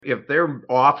If their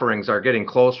offerings are getting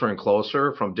closer and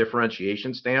closer from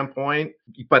differentiation standpoint,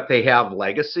 but they have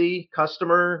legacy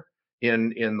customer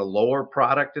in the lower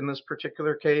product in this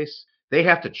particular case, they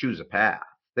have to choose a path.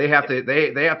 They have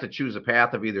to choose a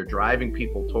path of either driving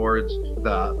people towards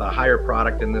the higher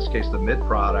product, in this case the mid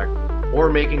product,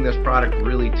 or making this product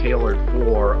really tailored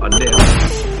for a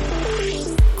niche.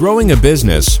 Growing a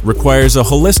business requires a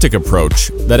holistic approach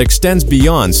that extends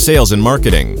beyond sales and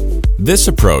marketing. This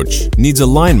approach needs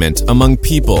alignment among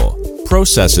people,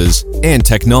 processes, and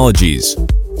technologies.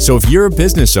 So if you're a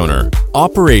business owner,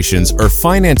 operations, or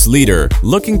finance leader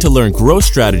looking to learn growth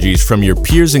strategies from your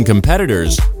peers and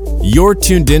competitors, you're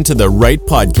tuned into the right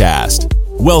podcast.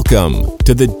 Welcome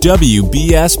to the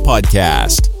WBS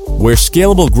Podcast, where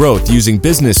scalable growth using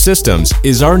business systems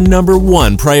is our number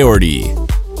one priority.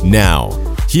 Now,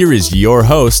 here is your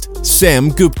host, Sam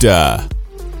Gupta.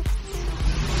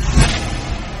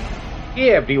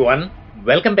 Hey everyone,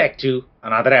 welcome back to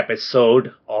another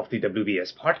episode of the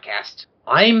WBS Podcast.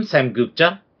 I'm Sam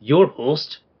Gupta, your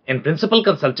host and principal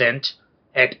consultant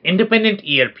at independent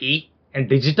ERP and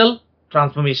digital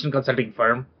transformation consulting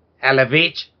firm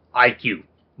Elevate IQ.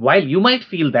 While you might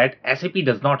feel that SAP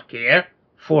does not care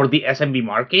for the SMB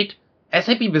market,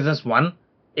 SAP Business One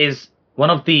is one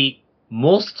of the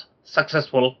most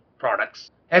successful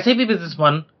products. SAP Business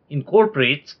One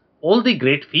incorporates all the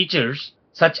great features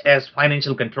such as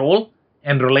financial control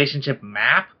and relationship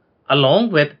map,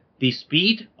 along with the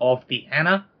speed of the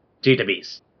HANA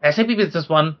database. SAP Business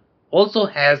One also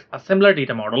has a similar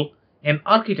data model and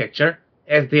architecture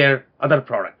as their other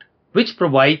product, which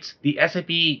provides the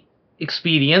SAP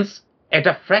experience at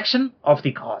a fraction of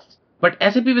the cost. But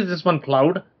SAP Business One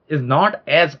Cloud is not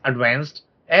as advanced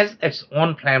as its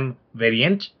on-prem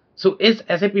variant. So is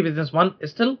SAP Business One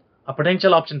still a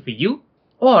potential option for you?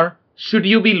 Or should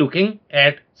you be looking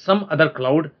at some other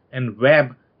cloud and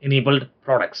web-enabled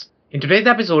products? In today's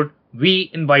episode,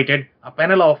 we invited a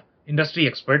panel of industry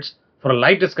experts for a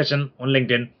live discussion on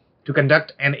LinkedIn to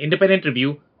conduct an independent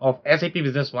review of SAP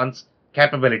Business One's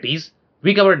capabilities.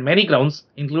 We covered many grounds,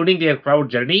 including their cloud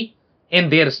journey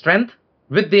and their strength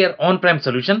with their on-prem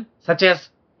solution, such as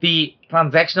the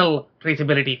transactional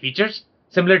traceability features,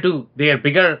 similar to their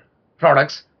bigger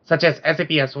products such as SAP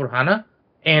S/4HANA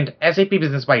and SAP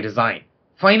Business ByDesign.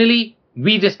 Finally,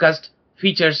 we discussed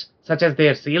features such as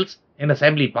their sales and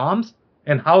assembly BOMs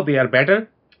and how they are better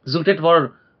suited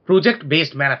for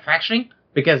project-based manufacturing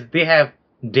because they have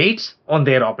dates on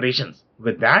their operations.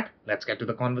 With that, let's get to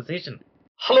the conversation.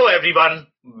 Hello everyone,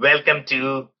 welcome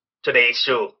to today's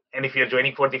show. And if you're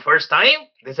joining for the first time,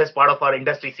 this is part of our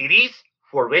industry series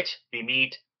for which we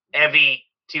meet every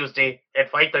Tuesday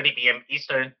at 5:30 p.m.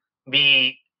 Eastern.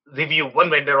 We review one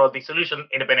vendor or the solution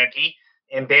independently,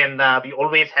 and then we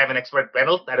always have an expert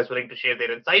panel that is willing to share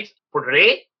their insights. For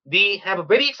today, we have a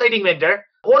very exciting vendor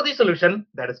for the solution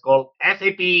that is called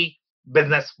SAP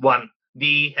Business One.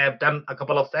 We have done a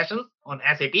couple of sessions on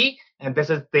SAP, and this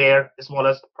is their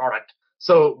smallest product.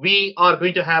 So we are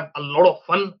going to have a lot of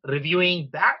fun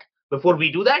reviewing that. Before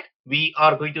we do that, we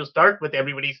are going to start with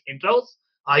everybody's intros.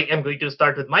 I am going to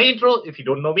start with my intro. If you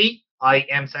don't know me, I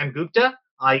am Sam Gupta.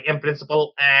 I am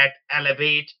principal at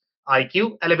Elevate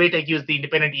IQ. Elevate IQ is the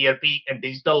independent ERP and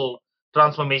digital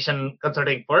transformation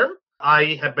consulting firm.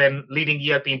 I have been leading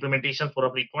ERP implementations for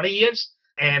roughly 20 years,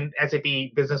 and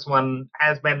SAP Business One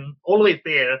has been always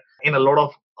there in a lot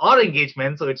of our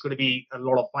engagements, so it's going to be a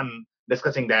lot of fun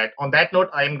discussing that. On that note,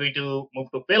 I am going to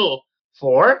move to Phil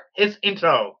for his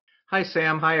intro. Hi,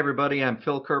 Sam. Hi, everybody. I'm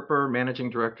Phil Kerper, Managing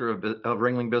Director of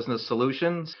Ringling Business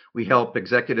Solutions. We help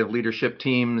executive leadership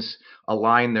teams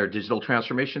align their digital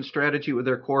transformation strategy with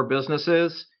their core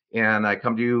businesses. And I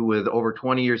come to you with over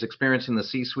 20 years experience in the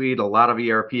C-suite, a lot of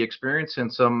ERP experience, and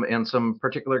some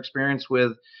particular experience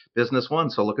with Business One.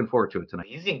 So looking forward to it tonight.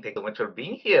 Amazing. Thank you so much for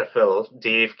being here, Phil.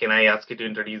 Dave, can I ask you to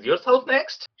introduce yourself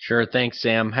next? Sure. Thanks,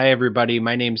 Sam. Hi, everybody.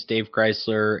 My name's Dave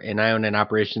Chrysler, and I own an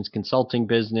operations consulting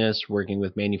business working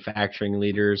with manufacturing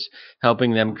leaders,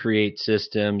 helping them create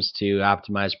systems to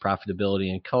optimize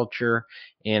profitability and culture.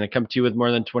 And I come to you with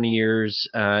more than 20 years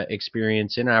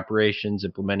experience in operations,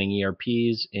 implementing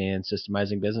ERPs and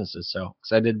systemizing businesses. So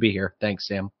excited to be here. Thanks,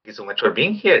 Sam. Thank you so much for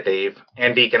being here, Dave.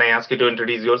 Andy, can I ask you to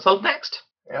introduce yourself next?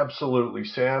 Absolutely,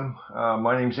 Sam.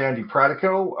 My name's Andy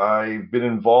Pratico. I've been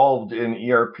involved in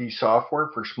ERP software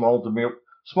for small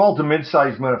to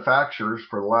mid-sized manufacturers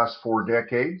for the last 4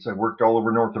 decades. I've worked all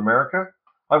over North America.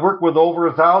 I've worked with over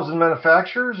 1,000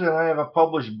 manufacturers, and I have a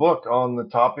published book on the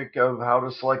topic of how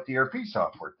to select ERP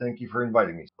software. Thank you for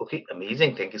inviting me. Okay,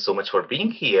 amazing. Thank you so much for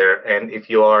being here. And if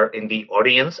you are in the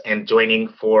audience and joining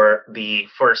for the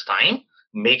first time,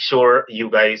 make sure you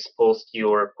guys post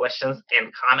your questions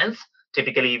and comments.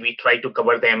 Typically, we try to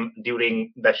cover them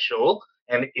during the show.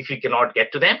 And if you cannot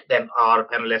get to them, then our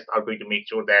panelists are going to make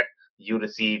sure that you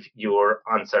receive your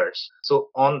answers. So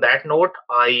on that note,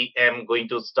 I am going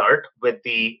to start with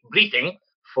the briefing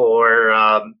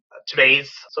for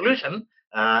today's solution.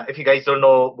 If you guys don't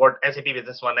know what SAP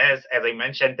Business One is, as I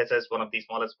mentioned, this is one of the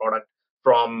smallest products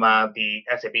from the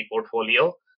SAP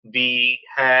portfolio. We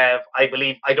have, I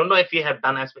believe, I don't know if we have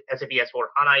done SAP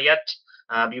S4HANA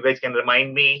yet. You guys can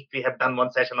remind me. We have done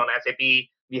one session on SAP.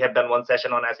 We have done one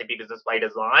session on SAP Business by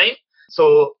Design.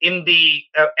 So in the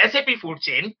SAP food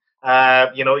chain,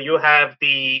 you have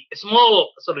the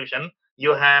small solution,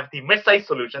 you have the mid-size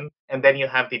solution, and then you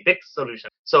have the big solution.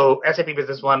 So SAP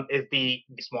Business One is the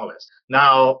smallest.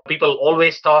 Now, people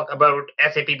always talk about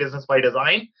SAP Business by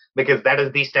Design because that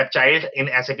is the stepchild in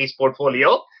SAP's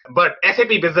portfolio. But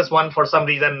SAP Business One, for some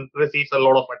reason, receives a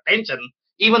lot of attention,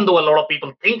 even though a lot of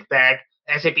people think that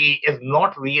SAP is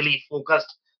not really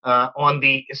focused on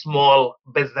the small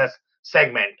business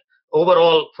segment.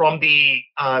 Overall, from the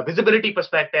visibility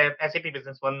perspective, SAP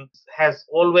Business One has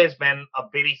always been a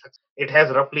very successful. It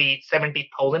has roughly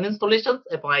 70,000 installations.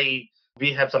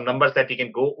 We have some numbers that we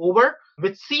can go over,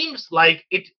 which seems like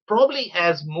it probably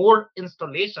has more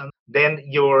installations than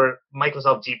your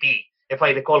Microsoft GP. If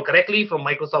I recall correctly from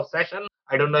Microsoft session,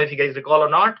 I don't know if you guys recall or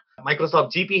not,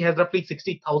 Microsoft GP has roughly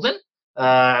 60,000.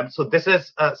 So this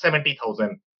is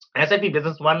 70,000. SAP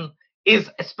Business One is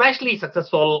especially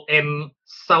successful in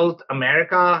South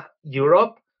America,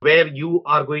 Europe, where you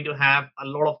are going to have a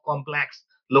lot of complex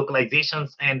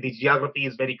localizations and the geography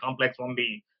is very complex from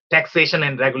the taxation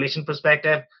and regulation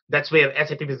perspective. That's where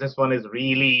SAP Business One is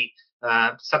really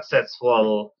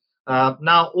successful.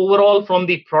 Now, overall, from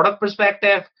the product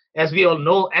perspective, as we all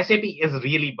know, SAP is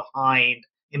really behind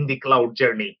in the cloud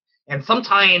journey. And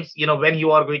sometimes, when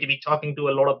you are going to be talking to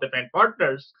a lot of different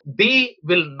partners, they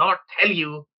will not tell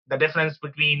you the difference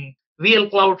between real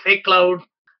cloud, fake cloud,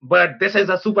 but this is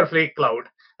a super fake cloud.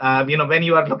 When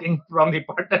you are looking from the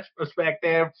partner's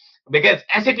perspective, because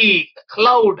SAP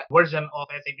cloud version of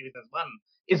SAP Business One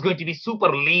is going to be super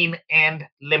lean and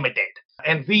limited.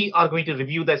 And we are going to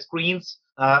review the screens,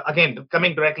 again,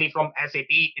 coming directly from SAP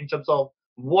in terms of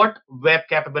what web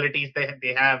capabilities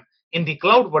they have in the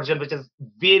cloud version, which is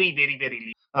very, very, very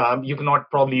lean. You cannot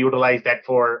probably utilize that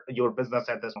for your business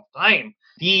at this time.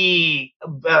 The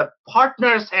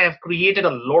partners have created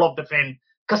a lot of different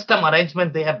custom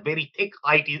arrangements. They have very thick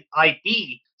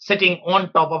IP sitting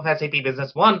on top of SAP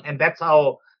Business One, and that's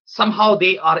how somehow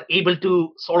they are able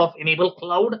to sort of enable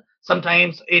cloud.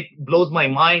 Sometimes it blows my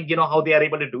mind, how they are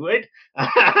able to do it,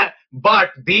 but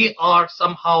they are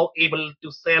somehow able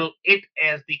to sell it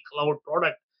as the cloud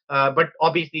product. But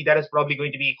obviously, that is probably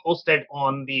going to be hosted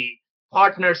on the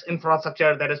partners'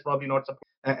 infrastructure. That is probably not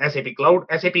SAP Cloud.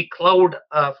 SAP Cloud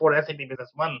for SAP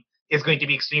Business One is going to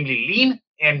be extremely lean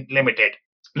and limited.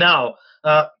 Now,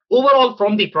 overall,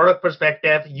 from the product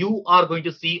perspective, you are going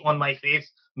to see on my face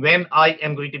when I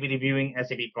am going to be reviewing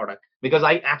SAP product, because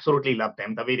I absolutely love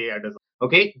them, the way they are designed.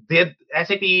 Okay, the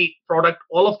SAP product,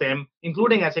 all of them,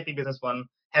 including SAP Business One,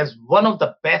 has one of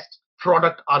the best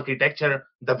product architecture,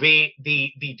 the way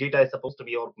the data is supposed to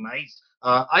be organized.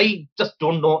 I just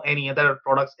don't know any other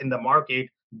products in the market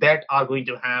that are going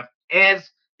to have as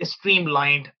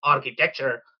streamlined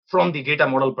architecture from the data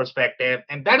model perspective.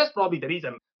 And that is probably the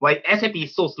reason why SAP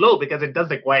is so slow, because it does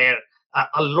require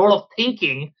a lot of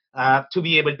thinking to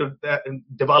be able to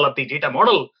develop the data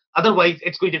model. Otherwise,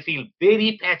 it's going to feel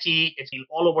very patchy. It's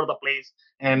all over the place.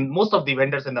 And most of the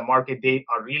vendors in the market, they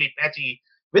are really patchy,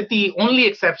 with the only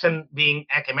exception being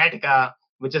Acumatica,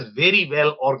 which is very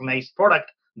well organized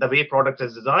product, the way product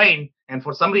is designed. And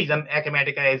for some reason,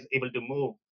 Acumatica is able to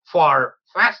move far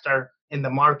faster in the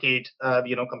market,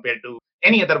 compared to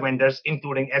any other vendors,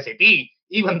 including SAP,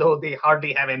 even though they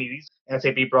hardly have any reasons.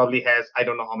 SAP probably has, I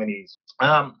don't know how many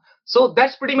reasons. So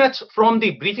that's pretty much from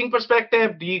the briefing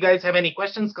perspective. Do you guys have any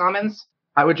questions, comments?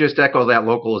 I would just echo that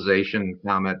localization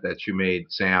comment that you made,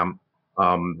 Sam.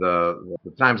 The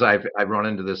times I've run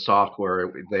into this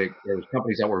software, there's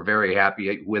companies that were very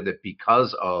happy with it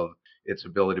because of its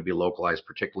ability to be localized,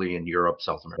 particularly in Europe,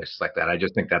 South America, like that. I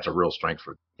just think that's a real strength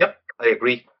for them. Yep, I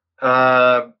agree.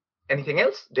 Anything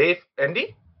else, Dave,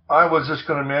 Andy? I was just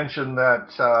going to mention that,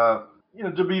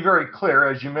 to be very clear,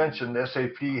 as you mentioned,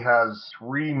 SAP has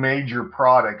 3 major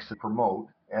products to promote,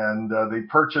 and they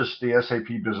purchased the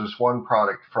SAP Business One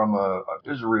product from a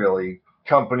Israeli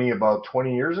company about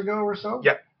 20 years ago or so.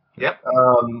 Yep.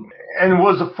 And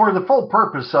was for the full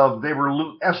purpose of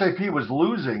SAP was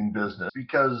losing business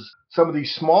because some of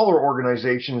these smaller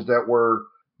organizations that were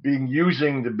being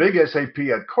using the big SAP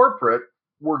at corporate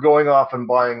were going off and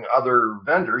buying other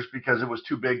vendors because it was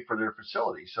too big for their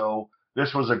facility. So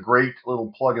this was a great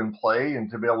little plug and play and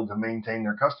to be able to maintain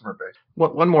their customer base.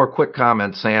 One more quick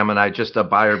comment, Sam, and just a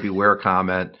buyer beware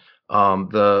comment.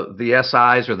 The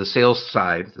SIs or the sales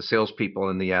side, the salespeople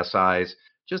in the SIs,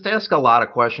 just ask a lot of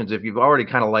questions. If you've already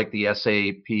kind of like the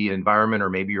SAP environment, or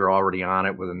maybe you're already on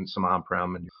it within some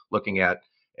on-prem and looking at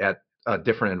a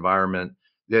different environment,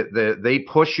 they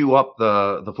push you up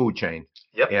the food chain.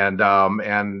 Yep.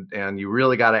 And you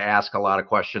really got to ask a lot of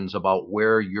questions about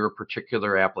where your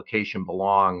particular application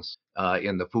belongs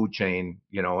in the food chain,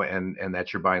 and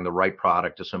that you're buying the right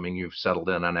product, assuming you've settled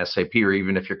in on SAP, or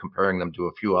even if you're comparing them to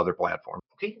a few other platforms.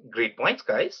 Okay, great points,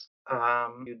 guys.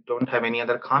 You don't have any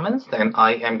other comments? Then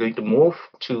I am going to move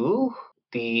to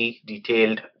the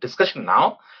detailed discussion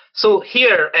now. So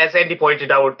here, as Andy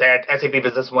pointed out, that SAP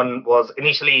Business One was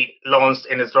initially launched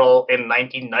in Israel in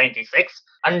 1996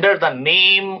 under the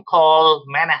name called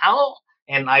Manahal.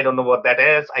 And I don't know what that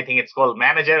is. I think it's called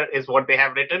Manager is what they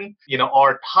have written,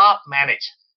 or Top Manage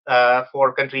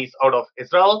for countries out of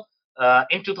Israel.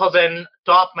 In 2000,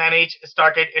 Top Manage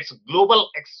started its global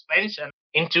expansion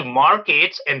into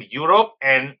markets in Europe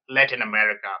and Latin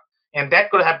America. And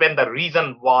that could have been the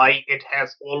reason why it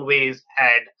has always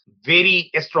had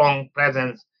very strong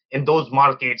presence in those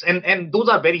markets. And those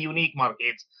are very unique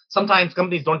markets. Sometimes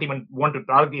companies don't even want to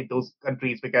target those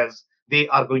countries because they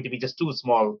are going to be just too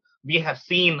small. We have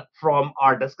seen from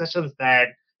our discussions that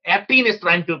Aptean is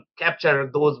trying to capture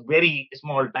those very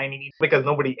small, tiny, because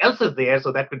nobody else is there.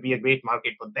 So that could be a great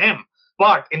market for them.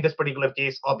 But in this particular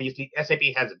case, obviously, SAP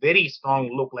has a very strong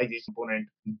localization component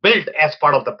built as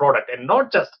part of the product, and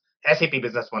not just SAP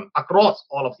Business One, across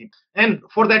all of them. And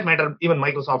for that matter, even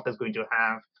Microsoft is going to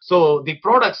have. So the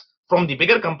products from the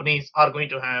bigger companies are going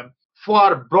to have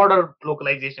far broader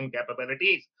localization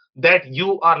capabilities that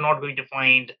you are not going to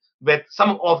find with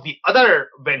some of the other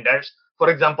vendors. For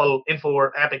example,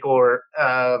 Infor, Epicor,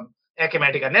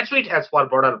 Acumatica, NetSuite has far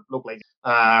broader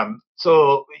localization.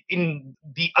 So in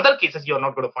the other cases, you're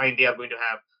not going to find they are going to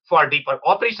have far deeper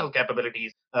operational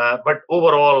capabilities. But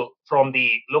overall, from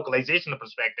the localization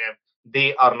perspective,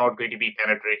 they are not going to be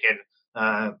penetrated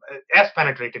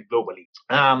globally.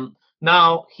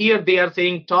 Now, here they are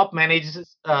saying Top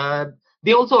manages.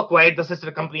 They also acquired the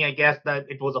sister company. I guess that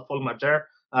it was a full merger.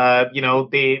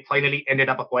 They finally ended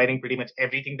up acquiring pretty much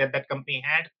everything that company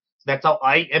had. That's how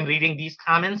I am reading these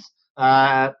comments.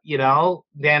 Then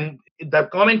the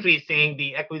commentary is saying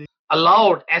the acquisition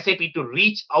allowed SAP to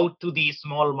reach out to the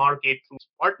small market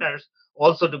partners,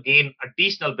 also to gain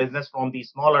additional business from the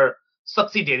smaller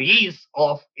subsidiaries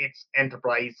of its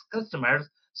enterprise customers.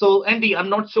 So, Andy, I'm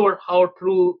not sure how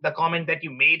true the comment that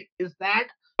you made is that,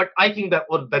 but I think that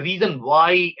the reason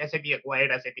why SAP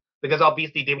acquired SAP, because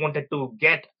obviously they wanted to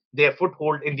get their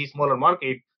foothold in the smaller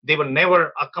market. They were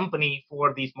never a company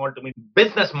for the small to medium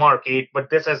business market, but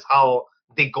this is how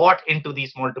they got into the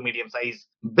small to medium size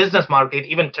business market.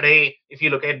 Even today, if you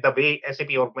look at the way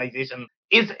SAP organization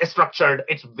is structured,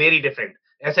 it's very different.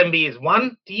 SMB is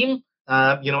one team,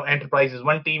 enterprise is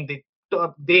one team.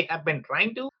 They have been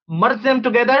trying to merge them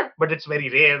together, but it's very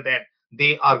rare that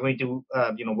they are going to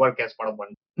work as part of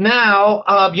one. Now,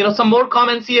 some more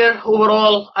comments here.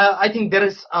 Overall, I think there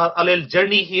is a little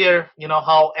journey here,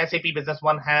 how SAP Business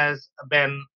One has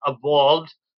been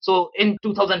evolved. So in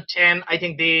 2010, I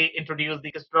think they introduced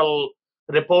the Crystal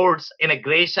Reports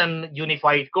Integration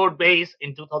Unified Code Base.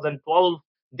 In 2012,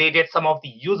 they did some of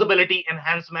the usability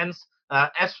enhancements,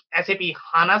 SAP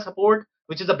HANA support,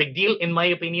 which is a big deal, in my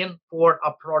opinion, for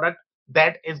a product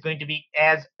that is going to be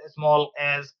as small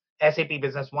as SAP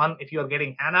Business One. If you are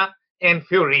getting HANA and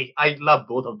Fury, I love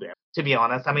both of them, to be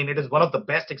honest. I mean, it is one of the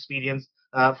best experience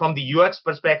from the UX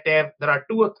perspective. There are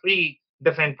 2 or 3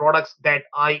 different products that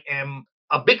I am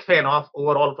a big fan of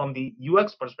overall from the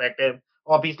UX perspective.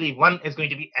 Obviously, one is going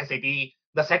to be SAP.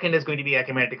 The second is going to be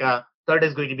Acumatica. Third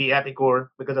is going to be Epicor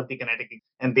because of the Kinetic.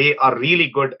 And they are really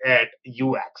good at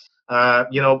UX.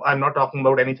 I'm not talking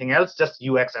about anything else, just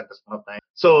UX at this point of time.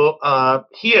 So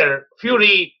here,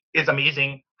 Fury is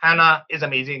amazing. HANA is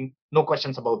amazing. No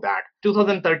questions about that.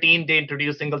 2013, they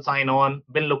introduced single sign-on,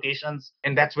 bin locations,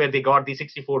 and that's where they got the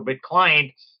 64-bit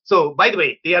client. So, by the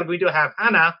way, they are going to have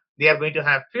HANA, they are going to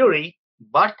have Fury,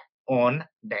 but on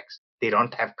Dex. They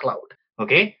don't have cloud.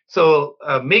 Okay, so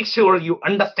make sure you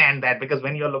understand that, because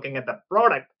when you're looking at the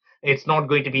product, it's not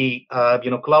going to be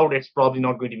cloud. It's probably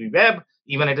not going to be web.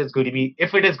 Even if it is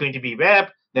going to be web,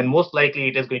 then most likely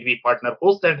it is going to be partner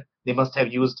hosted. They must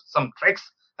have used some tricks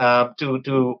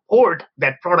to port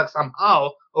that product somehow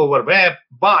over web.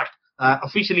 But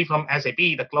officially from SAP,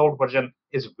 the cloud version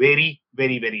is very,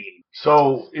 very, very lean.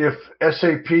 So if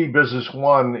SAP Business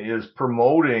One is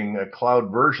promoting a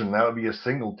cloud version, that would be a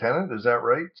single tenant. Is that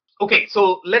right? Okay,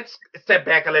 so let's step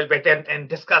back a little bit and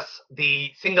discuss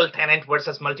the single tenant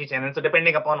versus multi-tenant. So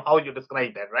depending upon how you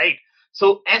describe that, right?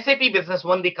 So SAP Business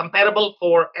One, the comparable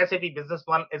for SAP Business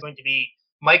One is going to be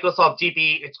Microsoft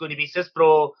GP, it's going to be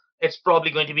Syspro, it's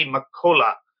probably going to be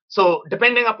Macola. So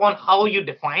depending upon how you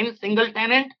define single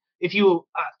tenant, if you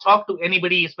talk to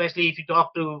anybody, especially if you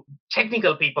talk to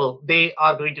technical people, they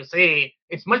are going to say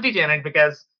it's multi-tenant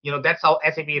because that's how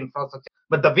SAP infrastructure.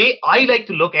 But the way I like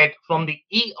to look at from the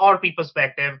ERP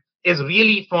perspective is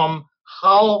really from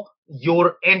how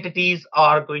your entities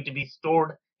are going to be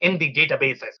stored in the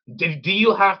databases. Do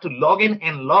you have to log in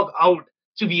and log out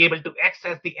to be able to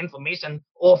access the information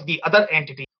of the other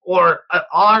entity, or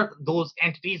are those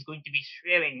entities going to be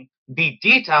sharing the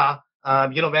data?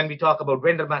 When we talk about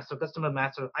vendor master, customer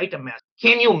master, item master,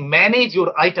 can you manage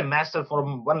your item master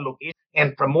from one location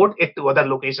and promote it to other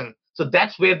location? So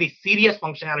that's where the serious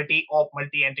functionality of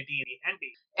multi-entity is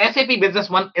handy. SAP Business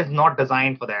One is not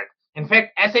designed for that. In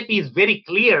fact, SAP is very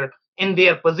clear in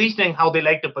their positioning, how they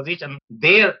like to position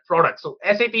their products. So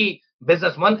SAP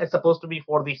Business One is supposed to be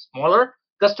for the smaller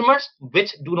customers,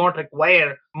 which do not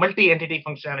require multi-entity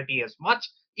functionality as much,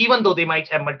 even though they might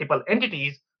have multiple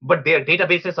entities, but their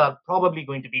databases are probably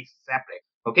going to be separate.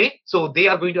 Okay, so they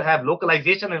are going to have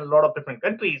localization in a lot of different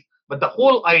countries, but the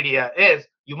whole idea is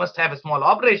you must have a small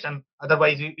operation.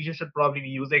 Otherwise, you should probably be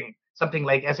using something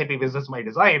like SAP Business My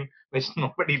Design, which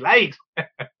nobody likes,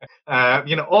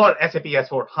 or SAP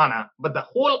S4 HANA. But the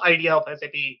whole idea of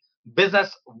SAP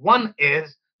Business One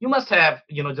is you must have,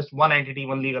 just one entity,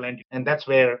 one legal entity, and that's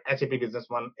where SAP Business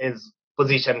One is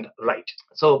positioned right.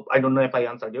 So I don't know if I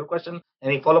answered your question.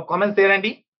 Any follow-up comments there,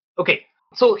 Andy? Okay.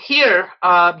 So here,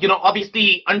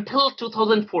 obviously until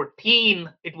 2014,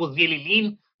 it was really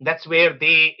lean. That's where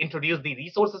they introduced the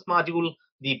resources module,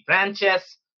 the branches,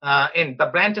 and the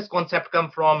branches concept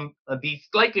come from the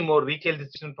slightly more retail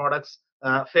distribution products.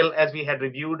 Phil, as we had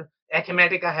reviewed,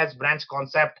 Acumatica has branch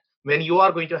concept when you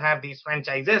are going to have these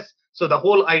franchises. So the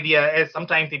whole idea is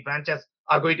sometimes the branches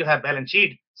are going to have balance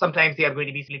sheet, sometimes they are going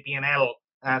to be P&L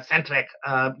centric,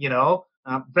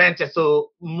 branches.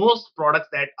 So most products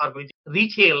that are going to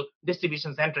retail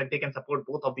distribution centric, they can support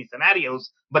both of these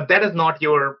scenarios, but that is not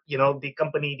your, the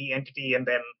company, the entity, and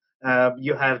then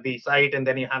you have the site and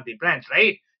then you have the branch,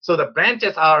 right? So the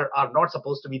branches are not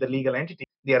supposed to be the legal entity.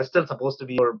 They are still supposed to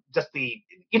be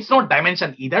it's not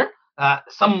dimension either.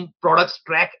 Some products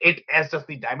track it as just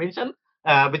the dimension,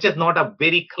 which is not a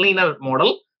very cleaner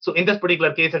model. So in this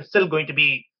particular case, it's still going to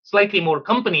be slightly more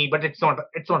company, but it's not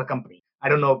a company. I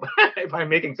don't know if I'm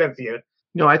making sense here.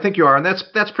 No, I think you are, and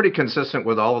that's pretty consistent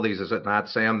with all of these, is it not,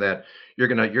 Sam? That you're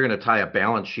gonna tie a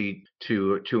balance sheet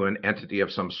to an entity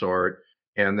of some sort,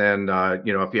 and then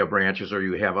if you have branches or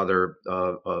you have other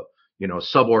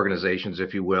sub organizations,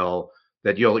 if you will,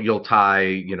 that you'll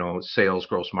tie sales,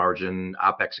 gross margin,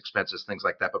 OpEx expenses, things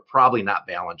like that, but probably not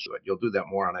balance sheet. You'll do that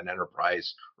more on an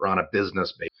enterprise or on a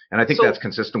business basis. And I think that's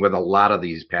consistent with a lot of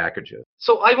these packages.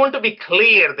 So I want to be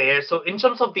clear there. So in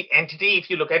terms of the entity, if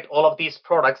you look at all of these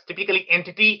products, typically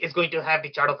entity is going to have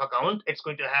the chart of account. It's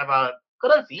going to have a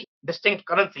currency, distinct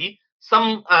currency.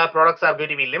 Some products are going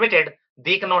to be limited.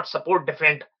 They cannot support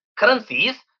different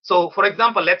currencies. So for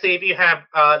example, let's say if you have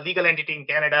a legal entity in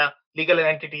Canada, legal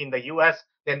entity in the US,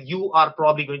 then you are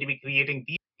probably going to be creating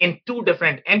these in two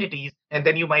different entities. And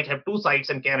then you might have 2 sites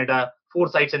in Canada, 4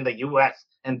 sites in the US.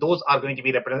 And those are going to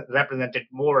be represented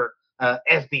more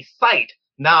as the site.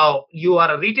 Now, you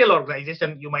are a retail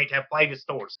organization, you might have 5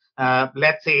 stores.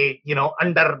 Let's say,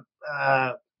 under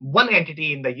one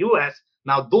entity in the US.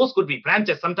 Now, those could be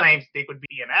branches. Sometimes they could be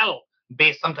P&L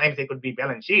based, sometimes they could be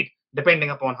balance sheet,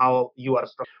 depending upon how you are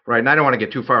structured. Right, and I don't want to get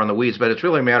too far in the weeds, but it's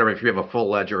really a matter of if you have a full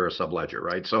ledger or a sub-ledger,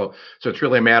 right? So it's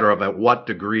really a matter of at what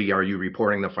degree are you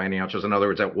reporting the financials? In other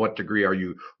words, at what degree are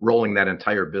you rolling that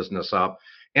entire business up?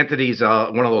 Entities,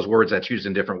 one of those words that's used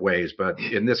in different ways, but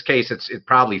in this case, it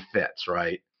probably fits,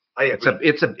 right?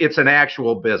 It's an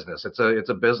actual business. It's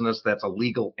a business that's a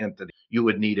legal entity. You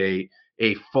would need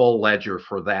a full ledger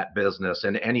for that business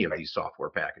in any of these software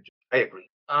packages. I agree.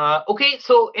 Okay,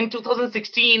 so in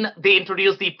 2016, they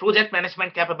introduced the project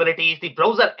management capabilities, the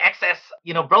browser access,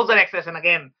 and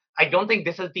again, I don't think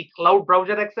this is the cloud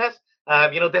browser access. I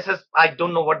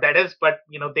don't know what that is, but,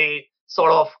 they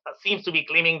sort of seems to be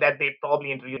claiming that they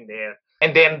probably introduced there.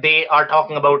 And then they are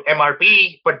talking about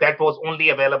MRP, but that was only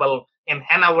available in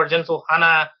HANA version. So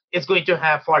HANA is going to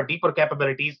have far deeper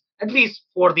capabilities, at least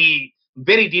for the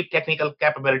very deep technical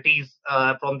capabilities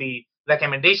from the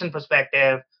recommendation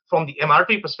perspective, from the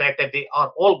MRP perspective, they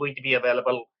are all going to be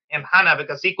available in HANA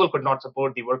because SQL could not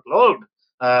support the workload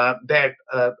that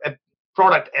a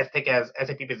product as thick as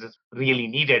SAP Business really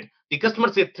needed. The Customer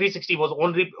 360 was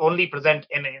only present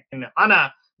in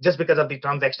HANA just because of the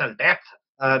transactional depth,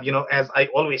 as I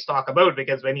always talk about,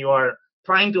 because when you are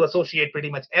trying to associate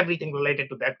pretty much everything related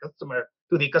to that customer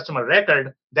to the customer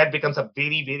record, that becomes a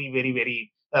very, very, very,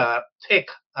 very thick,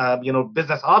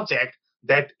 business object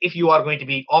that if you are going to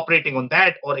be operating on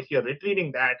that or if you're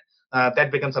retrieving that,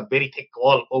 that becomes a very thick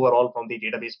call overall from the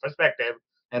database perspective.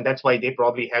 And that's why they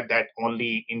probably had that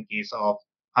only in case of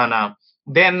HANA.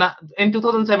 Then in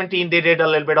 2017, they did a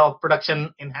little bit of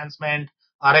production enhancement,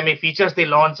 RMA features they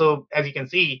launched. So as you can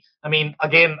see, I mean,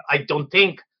 again, I don't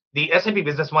think the SAP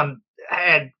Business One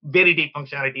had very deep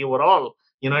functionality overall.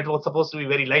 It was supposed to be a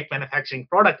very light manufacturing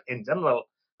product in general.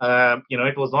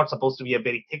 It was not supposed to be a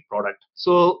very thick product.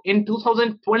 So in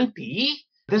 2020,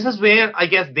 this is where I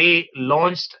guess they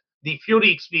launched the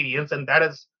Fury experience, and that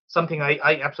is something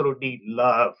I absolutely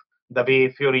love, the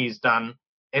way Fury is done.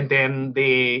 And then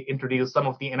they introduced some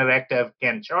of the interactive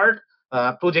Gantt chart,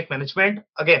 project management.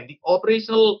 Again, the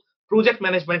operational project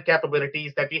management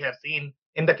capabilities that we have seen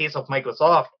in the case of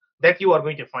Microsoft that you are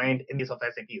going to find in the case of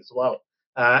SAP as well.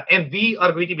 And we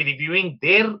are going to be reviewing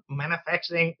their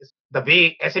manufacturing, the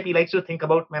way SAP likes to think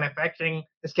about manufacturing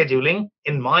scheduling.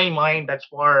 In my mind, that's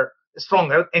far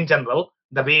stronger in general,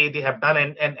 the way they have done.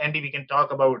 And Andy, we can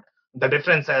talk about the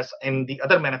differences in the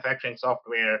other manufacturing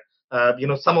software.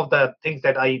 Some of the things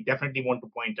that I definitely want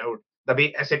to point out, the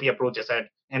way SAP approaches it.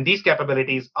 And these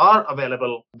capabilities are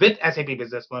available with SAP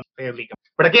Business One fairly.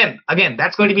 But again,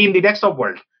 that's going to be in the desktop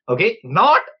world, okay?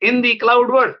 Not in the cloud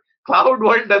world. Cloud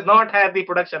world does not have the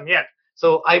production yet.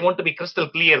 So I want to be crystal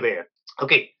clear there.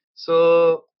 Okay,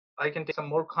 so I can take some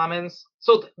more comments.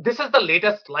 So this is the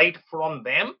latest slide from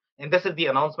them. And this is the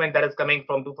announcement that is coming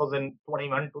from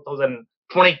 2021,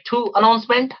 2022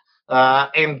 announcement.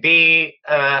 And they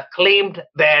claimed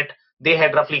that they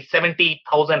had roughly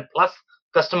 70,000 plus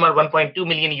customer, 1.2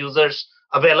 million users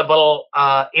available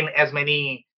in as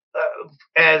many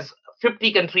as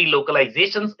 50 country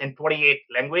localizations in 28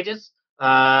 languages.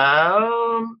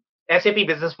 SAP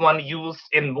Business One used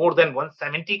in more than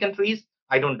 170 countries.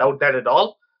 I don't doubt that at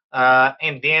all.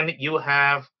 And then you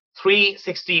have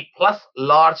 360 plus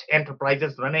large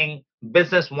enterprises running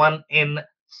Business One in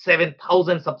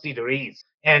 7,000 subsidiaries.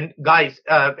 And guys,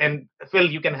 and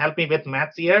Phil, you can help me with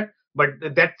maths here, but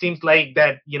that seems like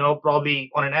that,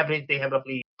 probably on an average, they have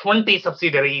roughly 20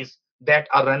 subsidiaries that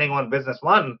are running on Business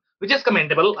One, which is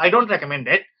commendable. I don't recommend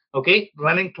it. Okay,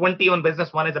 running 20 on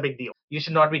Business One is a big deal. You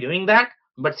should not be doing that,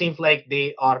 but seems like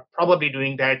they are probably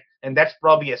doing that. And that's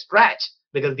probably a stretch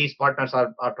because these partners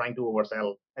are trying to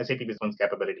oversell SAP Business One's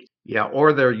capabilities. Yeah,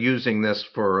 or they're using this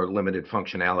for limited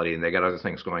functionality and they got other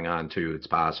things going on too. It's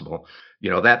possible.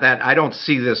 That I don't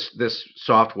see this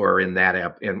software in that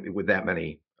app and with that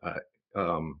many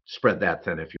spread that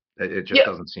thin. It just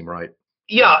doesn't seem right.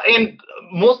 Yeah, and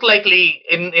most likely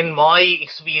in my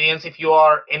experience, if you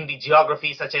are in the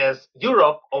geography such as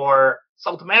Europe or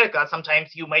South America,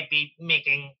 sometimes you might be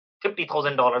making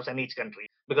 $50,000 in each country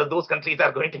because those countries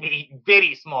are going to be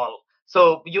very small.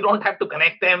 So you don't have to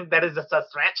connect them. That is just a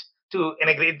stretch to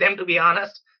integrate them, to be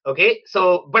honest. Okay,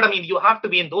 so, but I mean, you have to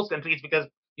be in those countries because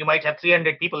you might have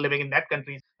 300 people living in that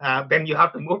country. Then you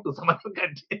have to move to some other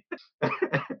country.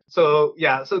 So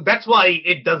that's why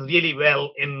it does really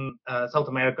well in South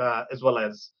America as well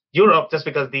as Europe, just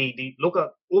because the local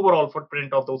overall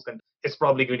footprint of those countries is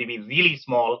probably going to be really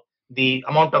small. The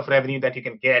amount of revenue that you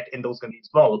can get in those countries is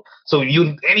small. So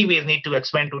you anyways need to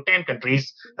expand to 10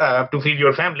 countries to feed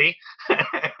your family.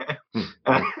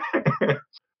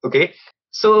 Okay.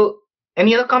 So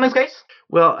any other comments, guys?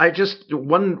 Well, I just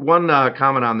one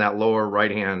comment on that lower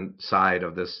right-hand side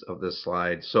of this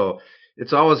slide. So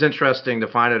it's always interesting to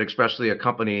find out, especially a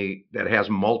company that has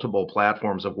multiple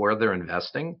platforms of where they're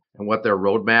investing and what their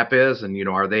roadmap is. And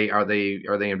are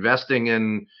they investing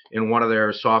in one of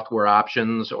their software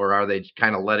options, or are they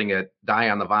kind of letting it die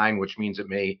on the vine, which means it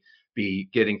may be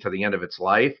getting to the end of its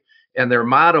life? And their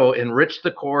motto, enrich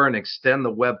the core and extend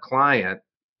the web client,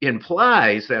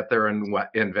 implies that they're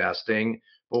investing.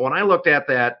 But when I looked at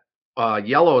that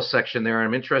yellow section there,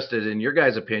 I'm interested in your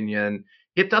guys' opinion.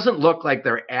 It doesn't look like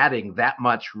they're adding that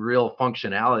much real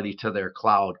functionality to their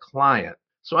cloud client.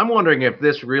 So I'm wondering if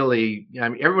this really,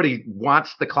 everybody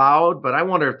wants the cloud, but I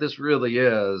wonder if this really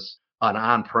is an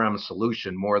on-prem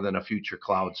solution more than a future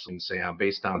cloud solution,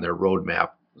 based on their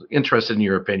roadmap. Interested in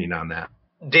your opinion on that.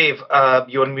 Dave,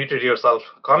 you unmuted yourself.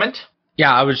 Comment?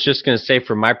 Yeah, I was just going to say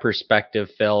from my perspective,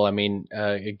 Phil, I mean,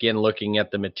 again, looking at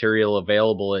the material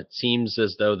available, it seems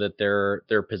as though that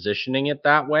they're positioning it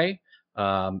that way.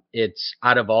 It's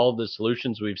out of all the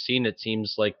solutions we've seen, it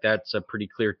seems like that's a pretty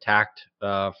clear tact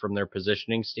from their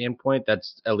positioning standpoint.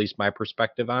 That's at least my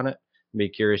perspective on it. I'd be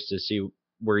curious to see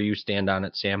where you stand on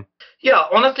it, Sam. Yeah,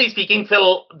 honestly speaking,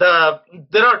 Phil,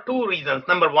 there are two reasons.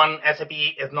 Number one, SAP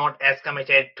is not as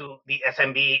committed to the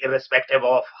SMB, irrespective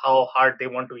of how hard they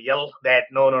want to yell that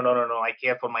no, I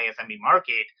care for my SMB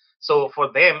market. So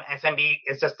for them, SMB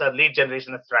is just a lead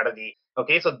generation strategy.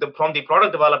 Okay, so from the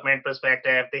product development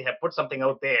perspective, they have put something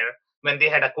out there. When they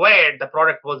had acquired, the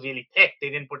product was really thick. They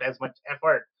didn't put as much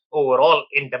effort overall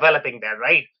in developing that,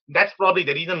 right? That's probably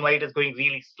the reason why it is going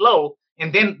really slow.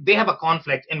 And then they have a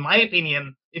conflict. In my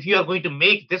opinion, if you are going to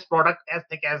make this product as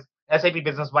thick as SAP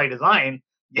Business by Design,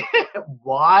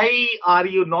 why are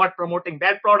you not promoting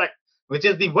that product, which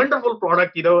is the wonderful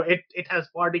product? It has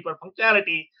far deeper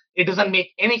functionality. It doesn't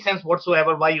make any sense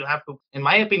whatsoever why you have to. In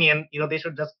my opinion, they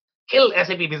should just kill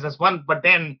SAP Business One, but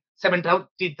then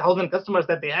 70,000 customers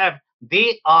that they have,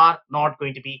 they are not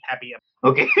going to be happy.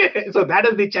 Okay, so that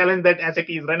is the challenge that SAP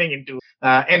is running into.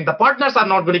 And the partners are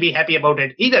not going to be happy about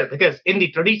it either, because in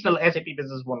the traditional SAP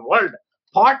Business One world,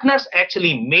 partners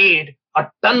actually made a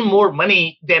ton more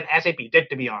money than SAP did,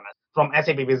 to be honest, from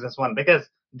SAP Business One, because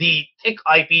the thick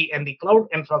IP and the cloud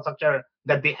infrastructure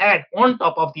that they had on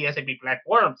top of the SAP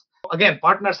platforms. Again,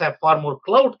 partners have far more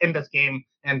cloud in this game,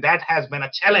 and that has been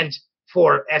a challenge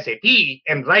for SAP.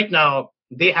 And right now,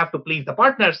 they have to please the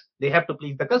partners, they have to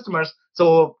please the customers.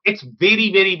 So it's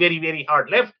very, very, very, very hard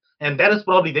lift. And that is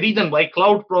probably the reason why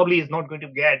cloud probably is not going to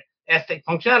get S-Tech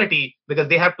functionality, because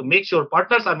they have to make sure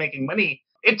partners are making money.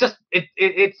 It's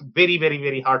very, very,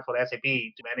 very hard for SAP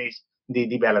to manage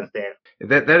the balance there.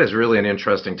 That is really an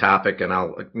interesting topic, and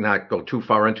I'll not go too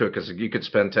far into it because you could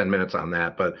spend 10 minutes on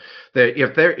that. But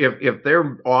if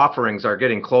their offerings are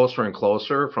getting closer and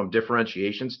closer from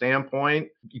differentiation standpoint,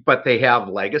 but they have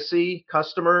legacy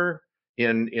customer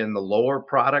in the lower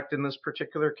product in this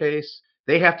particular case,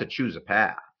 they have to choose a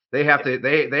path. They have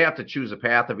to choose a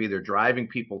path of either driving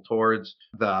people towards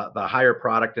the higher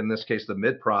product, in this case the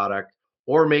mid product,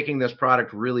 or making this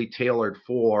product really tailored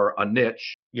for a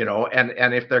niche,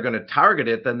 and if they're going to target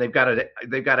it, then they've got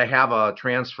to have a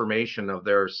transformation of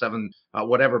their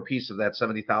whatever piece of that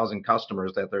 70,000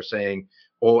 customers that they're saying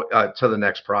to the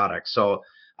next product. So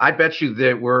I bet you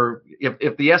that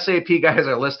if the SAP guys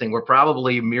are listening, we're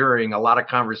probably mirroring a lot of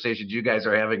conversations you guys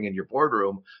are having in your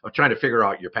boardroom of trying to figure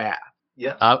out your path.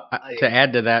 Yeah. To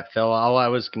add to that, Phil, all I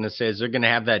was going to say is they're going to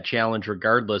have that challenge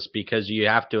regardless, because you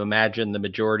have to imagine the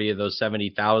majority of those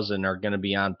 70,000 are going to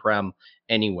be on-prem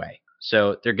anyway.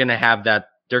 So they're going to have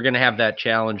that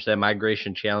challenge, that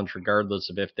migration challenge, regardless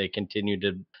of if they continue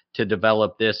to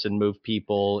develop this and move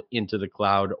people into the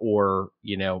cloud, or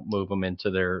move them into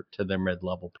their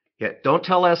mid-level. Yeah, don't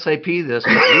tell SAP this.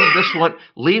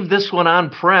 Leave this one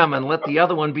on-prem and let the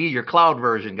other one be your cloud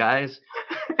version, guys.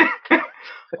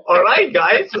 All right,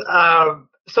 guys.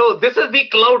 So this is the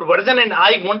cloud version, and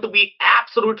I want to be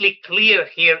absolutely clear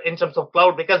here in terms of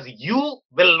cloud, because you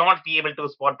will not be able to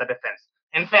spot the difference.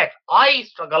 In fact, I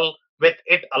struggle with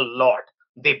it a lot.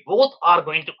 They both are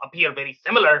going to appear very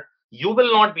similar. You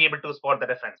will not be able to spot the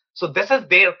difference. So this is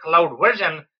their cloud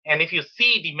version, and if you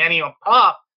see the menu up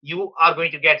top, you are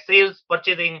going to get sales,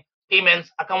 purchasing, payments,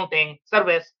 accounting,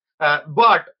 service.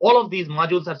 But all of these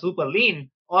modules are super lean.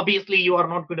 Obviously, you are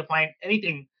not going to find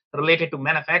anything related to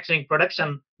manufacturing,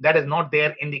 production that is not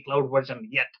there in the cloud version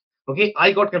yet. Okay,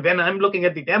 when I'm looking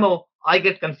at the demo, I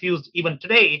get confused even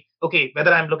today. Okay,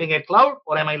 whether I'm looking at cloud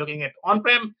or am I looking at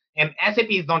on-prem, and SAP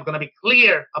is not going to be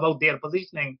clear about their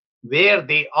positioning, where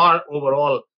they are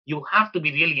overall. You have to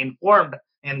be really informed,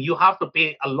 and you have to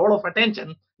pay a lot of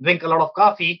attention, drink a lot of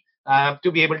coffee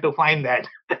to be able to find that.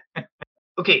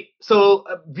 Okay, so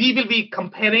we will be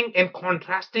comparing and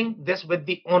contrasting this with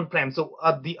the on-prem. So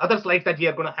the other slides that we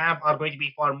are going to have are going to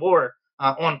be far more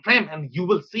on-prem, and you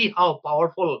will see how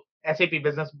powerful SAP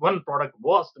Business One product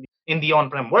was in the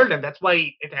on-prem world, and that's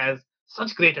why it has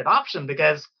such great adoption,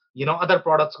 because other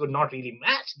products could not really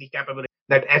match the capability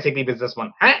that SAP Business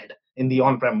One had in the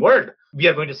on-prem world. We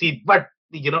are going to see, but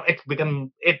it has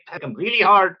become really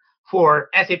hard for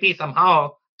SAP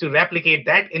somehow to replicate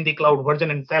that in the cloud version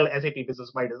and sell SAP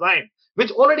Business by Design, which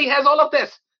already has all of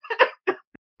this.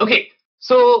 Okay,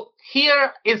 so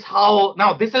here is how,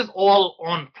 now this is all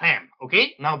on-prem,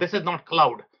 okay? Now this is not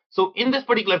cloud. So in this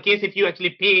particular case, if you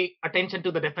actually pay attention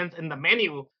to the difference in the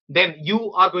menu, then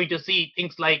you are going to see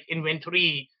things like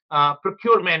inventory,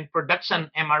 procurement,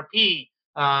 production, MRP,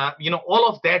 all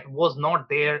of that was not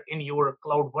there in your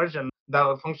cloud version.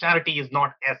 the functionality is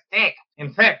not as thick.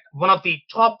 In fact, one of the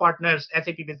top partners,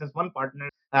 SAP Business One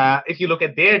partners, if you look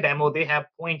at their demo, they have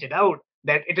pointed out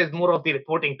that it is more of the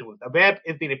reporting tool. The web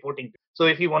is the reporting tool. So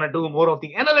if you want to do more of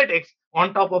the analytics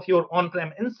on top of your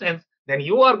on-prem instance, then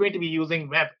you are going to be using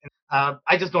web.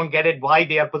 I just don't get it why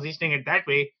they are positioning it that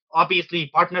way. Obviously,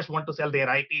 partners want to sell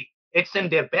their IP. It's in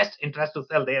their best interest to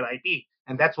sell their IP,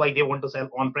 and that's why they want to sell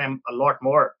on-prem a lot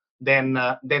more than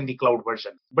the cloud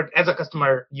version. But as a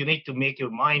customer, you need to make your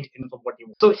mind in what you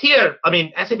want. So here, I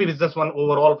mean, SAP Business One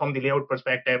overall from the layout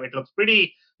perspective, it looks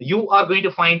pretty. You are going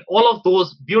to find all of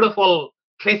those beautiful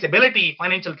traceability,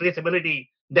 financial traceability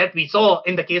that we saw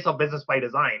in the case of Business by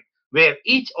Design, where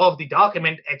each of the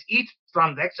document at each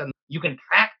transaction you can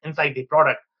track inside the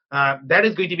product. That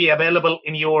is going to be available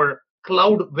in your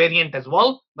cloud variant as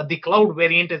well, but the cloud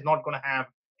variant is not going to have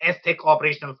as thick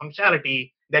operational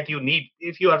functionality that you need.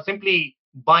 If you are simply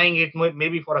buying it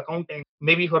maybe for accounting,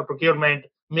 maybe for procurement,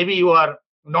 maybe you are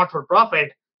not for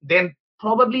profit, then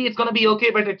probably it's going to be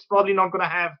okay, but it's probably not going to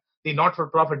have the not for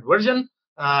profit version.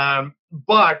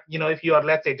 But if you are,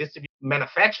 let's say, distributing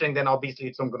manufacturing, then obviously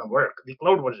it's not going to work. The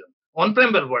cloud version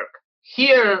on-prem will work.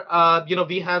 Here,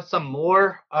 we have some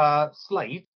more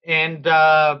slides, and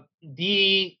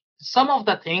some of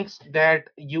the things that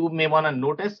you may want to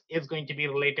notice is going to be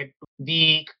related to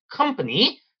the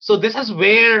company. So this is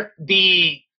where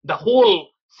the whole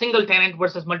single tenant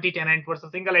versus multi-tenant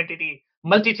versus single entity,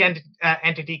 multi-tenant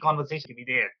entity conversation will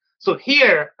be there. So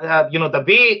here, the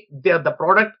way the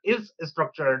product is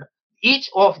structured, each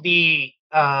of the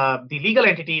legal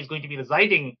entity is going to be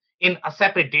residing in a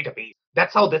separate database.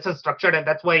 That's how this is structured, and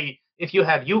that's why if you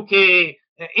have UK,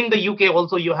 in the UK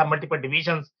also you have multiple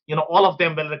divisions. All of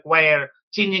them will require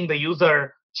changing the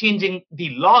user, changing the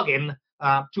login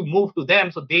to move to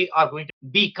them. So they are going to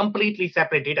be completely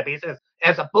separate databases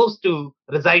as opposed to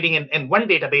residing in one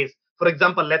database. For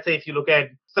example, let's say if you look at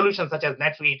solutions such as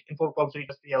NetSuite, Infocom Suite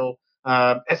SPL,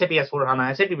 SAP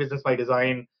S4HANA, SAP Business by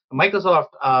Design, Microsoft,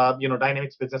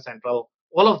 Dynamics Business Central,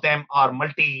 all of them are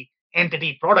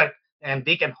multi-entity product, and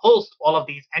they can host all of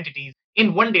these entities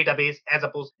in one database as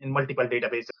opposed in multiple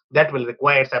databases that will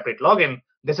require separate login.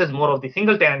 This is more of the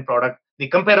single tenant product. The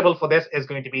comparable for this is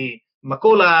going to be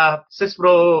Macola,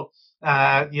 Syspro,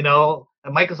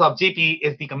 Microsoft GP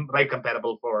is the right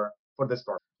comparable for this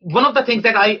product. One of the things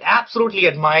that I absolutely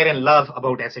admire and love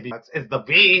about SAP is the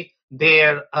way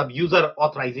their user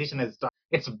authorization is done.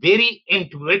 It's very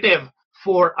intuitive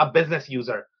for a business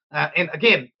user. And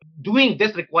again, doing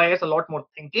this requires a lot more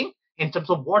thinking in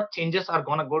terms of what changes are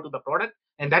going to go to the product.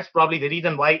 And that's probably the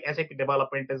reason why SAP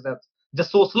development is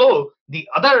just so slow. The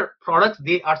other products,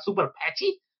 they are super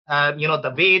patchy.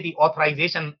 The way the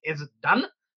authorization is done,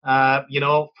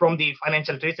 from the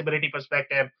financial traceability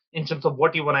perspective, in terms of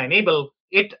what you want to enable,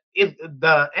 it is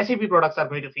the SAP products are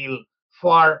going to feel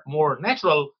far more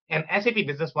natural, and SAP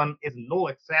Business One is no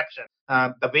exception.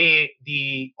 The way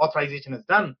the authorization is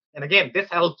done, and again, this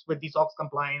helps with the SOX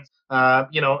compliance.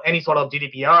 Any sort of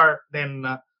GDPR, then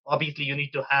obviously you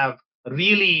need to have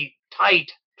really tight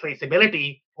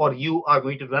traceability, or you are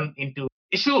going to run into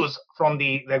issues from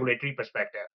the regulatory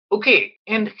perspective. Okay,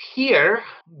 and here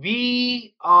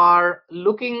we are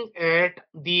looking at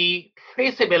the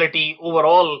traceability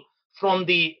overall from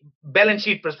the balance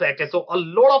sheet perspective. So a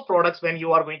lot of products, when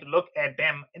you are going to look at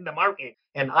them in the market,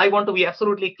 and I want to be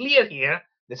absolutely clear here,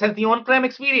 this is the on-prem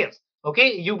experience.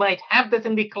 Okay, you might have this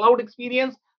in the cloud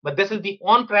experience, but this is the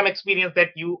on-prem experience that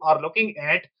you are looking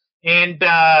at. And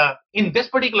in this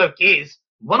particular case,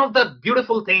 one of the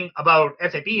beautiful thing about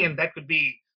SAP, and that could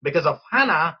be because of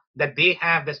HANA, that they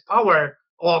have this power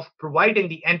of providing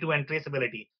the end-to-end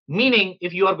traceability. Meaning,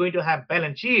 if you are going to have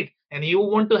balance sheet and you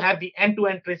want to have the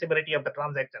end-to-end traceability of the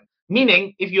transaction,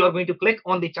 meaning if you are going to click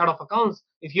on the chart of accounts,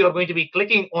 if you are going to be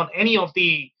clicking on any of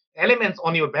the elements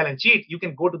on your balance sheet, you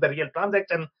can go to the real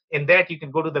transaction. In that, you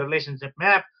can go to the relationship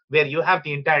map where you have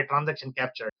the entire transaction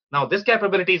captured. Now, this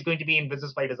capability is going to be in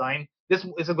Business by Design. This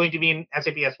is going to be in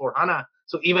SAP S4HANA.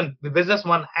 So even the Business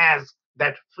One has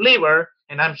that flavor,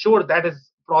 and I'm sure that is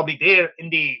probably there in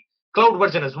the cloud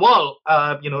version as well,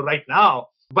 right now.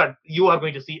 But you are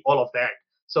going to see all of that.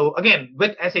 So again,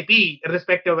 with SAP,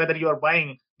 irrespective of whether you are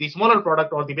buying the smaller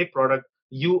product or the big product,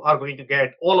 you are going to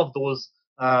get all of those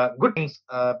good things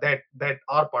that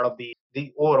are part of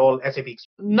the overall SAP.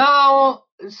 Now,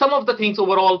 some of the things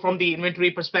overall from the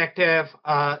inventory perspective,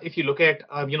 if you look at,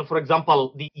 for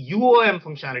example, the UOM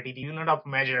functionality, the unit of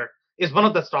measure, is one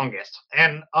of the strongest.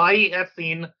 And I have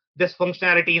seen this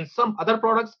functionality in some other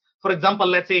products. For example,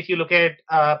 let's say if you look at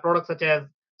products such as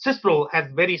Syspro has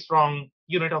very strong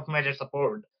unit of measure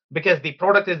support because the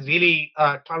product is really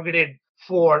targeted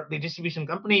for the distribution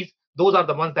companies. those are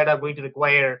the ones that are going to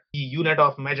require the unit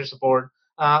of measure support.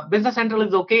 Business Central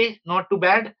is okay, not too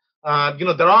bad.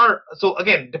 There are, so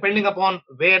again, depending upon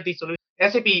where the solution,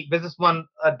 SAP Business One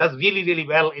does really, really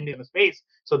well in the space.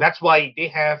 So that's why they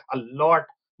have a lot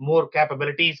more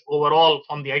capabilities overall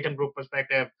from the item group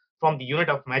perspective, from the unit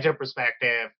of measure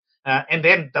perspective. And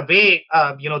then the way,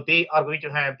 they are going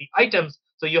to have the items.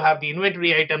 So you have the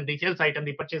inventory item, the sales item,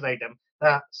 the purchase item.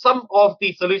 Some of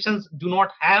the solutions do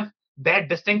not have that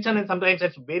distinction, and sometimes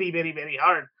it's very, very, very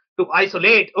hard to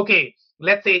isolate. Okay,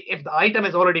 let's say if the item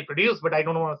is already produced, but I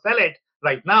don't want to sell it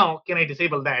right now, can I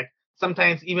disable that?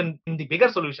 Sometimes even in the bigger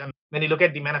solution, when you look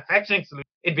at the manufacturing solution,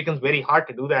 it becomes very hard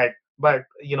to do that. But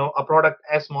a product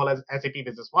as small as SAP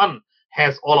Business One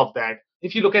has all of that.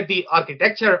 If you look at the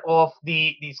architecture of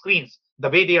the screens, the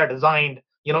way they are designed,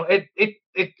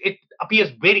 it appears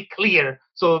very clear.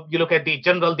 So you look at the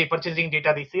general, the purchasing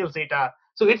data, the sales data.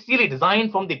 So it's really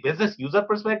designed from the business user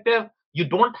perspective. You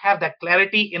don't have that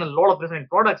clarity in a lot of different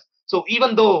products. So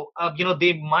even though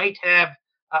they might have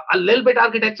a little bit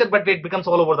architecture, but it becomes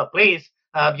all over the place.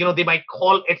 They might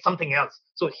call it something else.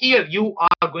 So here you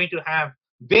are going to have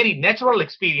very natural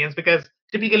experience, because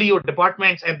typically your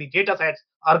departments and the data sets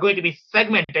are going to be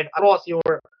segmented across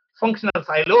your functional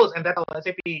silos, and that's how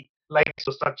SAP likes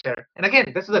to structure. And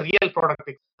again, this is a real product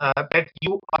that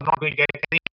you are not going to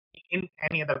get in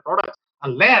any other products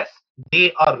unless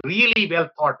they are really well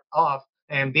thought of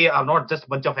and they are not just a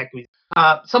bunch of activities.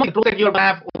 Some controls that you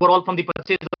have overall from the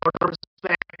purchase order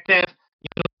perspective,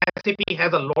 SAP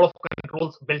has a lot of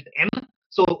controls built in.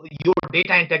 So your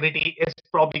data integrity is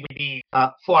probably going to be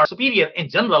far superior in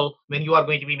general when you are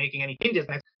going to be making any changes.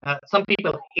 Some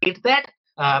people hate that,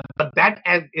 but that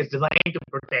is designed to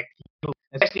protect you,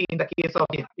 especially in the case of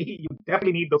ERP. You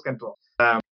definitely need those controls.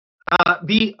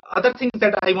 The other things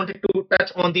that I wanted to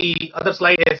touch on the other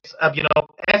slide is,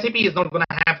 SAP is not going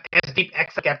to have as deep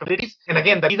Excel capabilities. And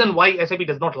again, the reason why SAP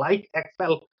does not like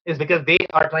Excel is because they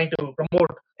are trying to promote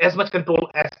as much control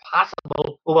as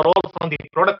possible overall from the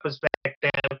product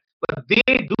perspective. But they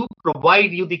do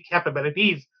provide you the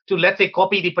capabilities to, let's say,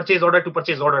 copy the purchase order to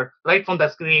purchase order right from the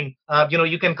screen.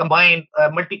 You can combine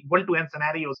one-to-one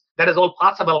scenarios. That is all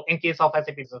possible in case of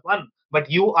SAP Business One, but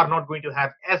you are not going to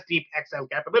have as deep Excel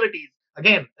capabilities.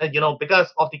 Again,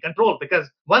 because of the control, because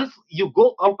once you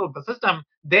go out of the system,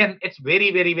 then it's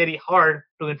very, very, very hard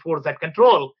to enforce that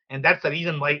control. And that's the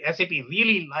reason why SAP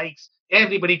really likes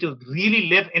everybody to really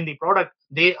live in the product.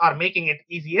 They are making it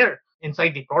easier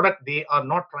inside the product. They are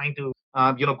not trying to,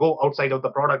 go outside of the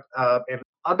product. And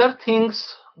other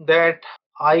things that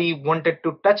I wanted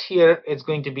to touch here is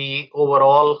going to be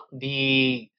overall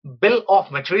the bill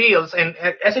of materials. And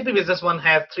SAP Business One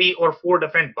has 3 or 4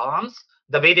 different BOMs,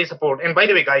 the way they support. And by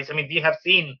the way, guys, we have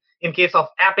seen in case of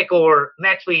Epicor,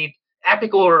 NetSuite,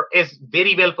 Epicor is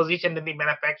very well positioned in the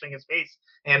manufacturing space.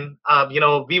 And,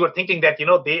 we were thinking that,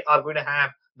 they are going to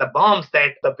have the BOMs,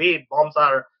 that the way BOMs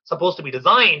are supposed to be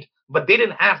designed, but they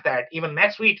didn't have that. Even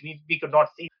NetSuite, we could not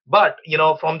see. But,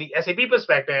 from the SAP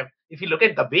perspective, if you look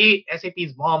at the way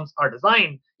SAP's BOMs are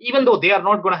designed, even though they are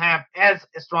not going to have as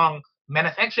strong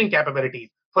manufacturing capabilities.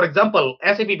 For example,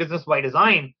 SAP Business by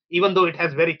Design, even though it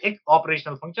has very thick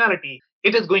operational functionality,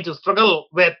 it is going to struggle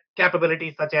with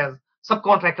capabilities such as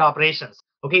subcontract operations.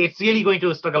 Okay, it's really going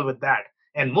to struggle with that.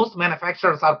 And most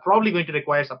manufacturers are probably going to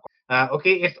require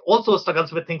it also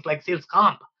struggles with things like sales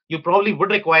comp. You probably would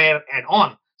require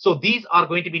add-on. So these are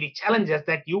going to be the challenges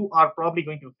that you are probably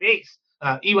going to face,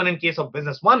 even in case of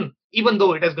Business One, even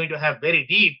though it is going to have very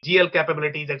deep GL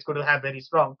capabilities, it's going to have very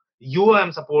strong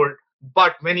UOM support.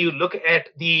 But when you look at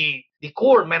the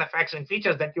core manufacturing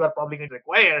features that you are probably going to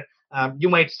require, you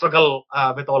might struggle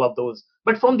with all of those.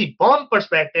 But from the BOM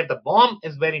perspective, the BOM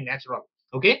is very natural.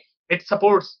 Okay, it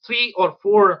supports 3 or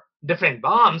 4 different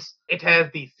BOMs. It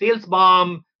has the sales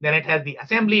BOM, then it has the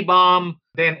assembly BOM,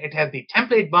 then it has the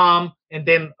template BOM, and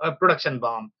then a production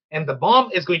BOM. And the BOM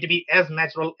is going to be as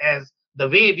natural as the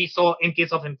way we saw in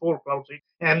case of Infor CloudSuite.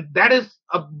 And that is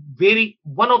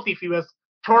one of the fewest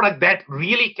product that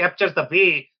really captures the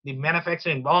way the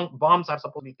manufacturing BOMs are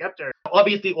supposed to be captured.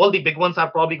 Obviously, all the big ones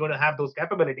are probably going to have those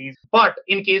capabilities. But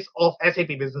in case of SAP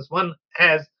Business One,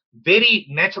 has very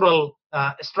natural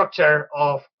structure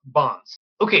of BOMs.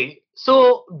 Okay,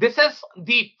 so this is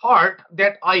the part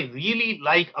that I really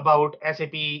like about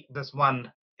SAP Business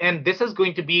One. And this is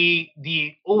going to be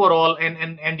the overall,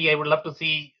 and Andy, I would love to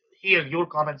hear your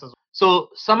comments as well. So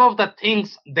some of the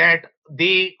things that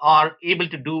they are able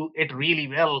to do it really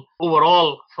well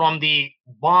overall from the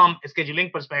BOM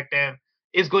scheduling perspective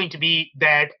is going to be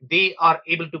that they are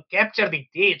able to capture the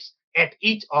dates at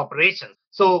each operation.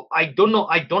 So I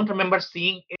don't remember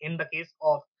seeing it in the case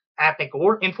of Aptech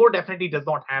Core. Infor definitely does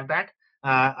not have that.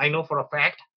 I know for a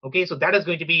fact. Okay, so that is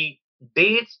going to be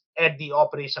dates at the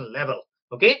operation level.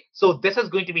 Okay, so this is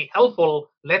going to be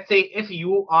helpful. Let's say if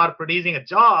you are producing a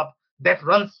job that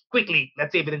runs quickly,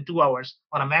 let's say within 2 hours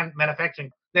on a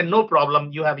manufacturing, then no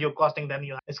problem. You have your costing done,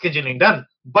 you have scheduling done.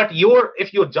 But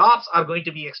if your jobs are going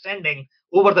to be extending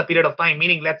over the period of time,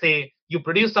 meaning let's say you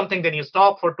produce something, then you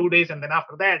stop for 2 days, and then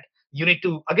after that you need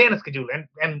to again schedule.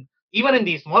 And even in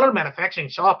the smaller manufacturing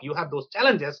shop, you have those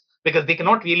challenges because they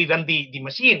cannot really run the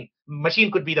machine.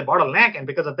 Machine could be the bottleneck, and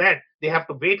because of that, they have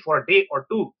to wait for a day or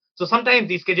two. So sometimes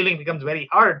the scheduling becomes very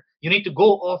hard. You need to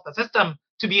go off the system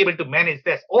to be able to manage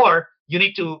this, or you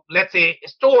need to, let's say,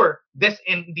 store this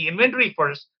in the inventory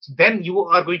first. So then you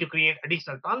are going to create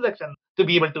additional transactions to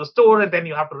be able to store, and then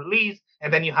you have to release,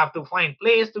 and then you have to find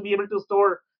place to be able to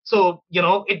store. So,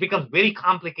 it becomes very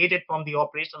complicated from the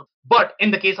operational. But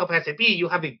in the case of SAP, you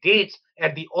have the dates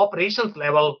at the operations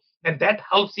level, and that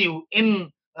helps you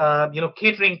in,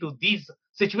 catering to these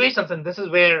situations. And this is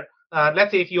where,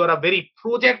 let's say, if you are a very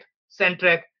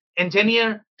project-centric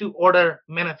engineer to order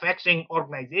manufacturing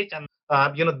organization,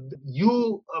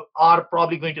 you are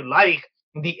probably going to like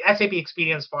the SAP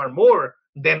experience far more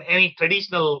than any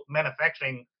traditional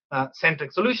manufacturing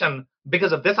centric solution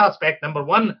because of this aspect. Number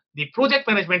one, the project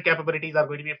management capabilities are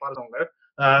going to be far longer.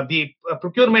 The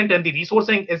procurement and the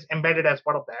resourcing is embedded as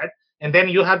part of that. And then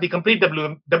you have the complete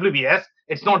WBS.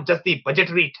 It's not just the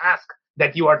budgetary task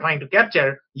that you are trying to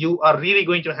capture. You are really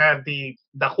going to have the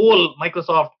whole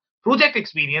Microsoft project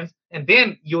experience, and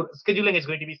then your scheduling is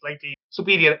going to be slightly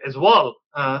superior as well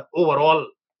overall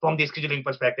from the scheduling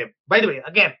perspective. By the way,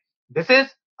 again, this is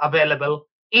available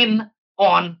in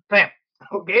on-prem.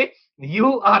 Okay,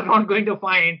 you are not going to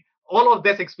find all of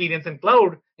this experience in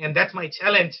cloud, and that's my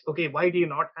challenge. Okay, why do you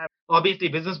not have? Obviously,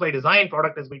 Business by Design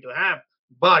product is going to have,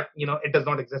 but it does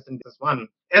not exist in this one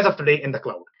as of today in the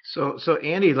cloud. So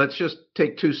Andy, let's just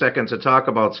take 2 seconds to talk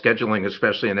about scheduling,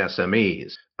 especially in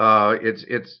SMEs.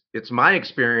 It's my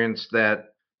experience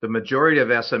that the majority of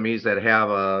SMEs that have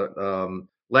a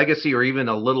legacy or even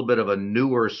a little bit of a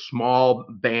newer small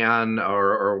ban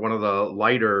or one of the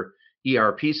lighter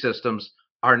ERP systems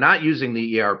are not using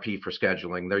the ERP for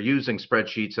scheduling. They're using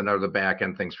spreadsheets and other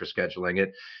back-end things for scheduling.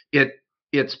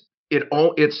 It's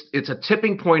a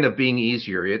tipping point of being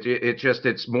easier.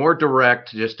 It's more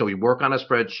direct just to work on a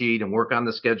spreadsheet and work on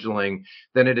the scheduling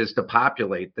than it is to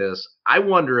populate this. I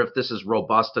wonder if this is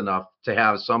robust enough to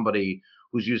have somebody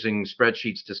who's using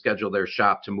spreadsheets to schedule their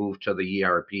shop to move to the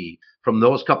ERP. From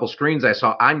those couple screens I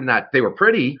saw, they were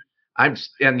pretty.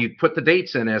 And you put the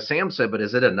dates in, as Sam said, but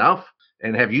is it enough?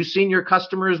 And have you seen your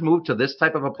customers move to this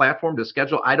type of a platform to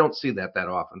schedule? I don't see that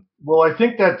often. Well, I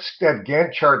think that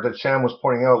Gantt chart that Sam was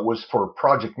pointing out was for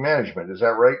project management. Is that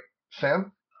right,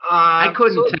 Sam? I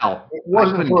couldn't tell. It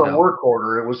wasn't for a work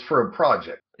order. It was for a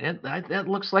project. That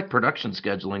looks like production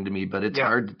scheduling to me, but it's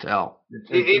hard to tell.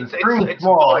 It's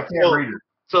small. I can't read it.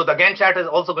 So the Gantt chart is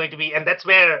also going to be, and that's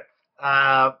where,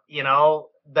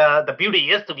 the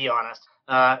beauty is, to be honest.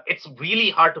 It's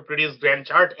really hard to produce Gantt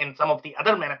chart in some of the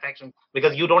other manufacturing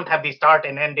because you don't have the start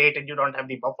and end date and you don't have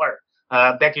the buffer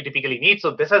that you typically need. So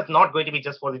this is not going to be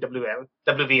just for the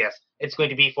WBS. It's going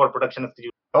to be for production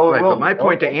schedule. Oh, right. Well, but my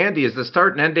point to Andy is the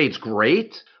start and end date's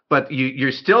great, but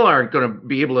you still aren't going to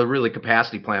be able to really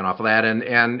capacity plan off of that.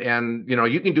 And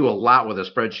you can do a lot with a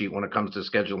spreadsheet when it comes to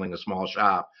scheduling a small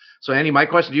shop. So Andy, my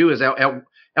question to you is at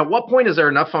what point is there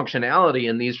enough functionality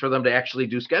in these for them to actually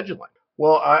do scheduling?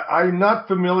 Well, I'm not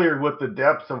familiar with the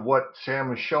depth of what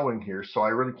Sam is showing here, so I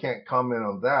really can't comment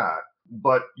on that.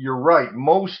 But you're right.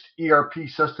 Most ERP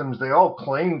systems, they all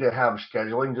claim to have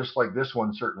scheduling, just like this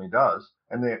one certainly does.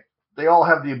 And they all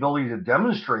have the ability to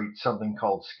demonstrate something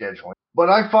called scheduling. But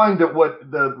I find that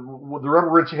what the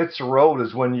rubber hits the road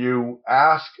is when you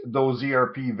ask those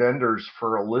ERP vendors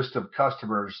for a list of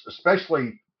customers,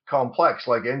 especially complex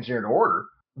like engineer to order,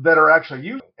 that are actually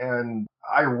using. And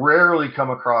I rarely come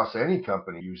across any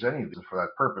company use any of these for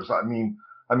that purpose. I mean,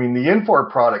 the Infor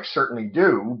products certainly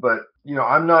do, but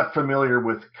I'm not familiar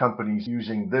with companies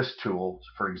using this tool,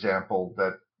 for example,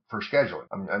 that for scheduling.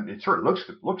 I mean, it sort of looks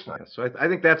nice. So I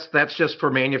think that's just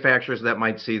for manufacturers that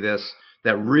might see this,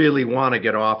 that really want to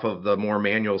get off of the more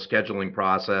manual scheduling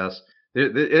process.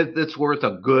 It's worth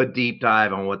a good deep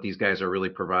dive on what these guys are really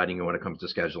providing you when it comes to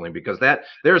scheduling, because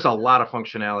there's a lot of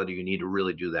functionality you need to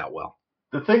really do that well.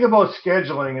 The thing about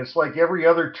scheduling, it's like every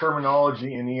other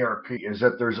terminology in ERP, is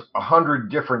that there's 100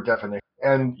 different definitions.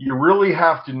 And you really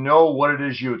have to know what it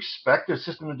is you expect a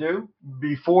system to do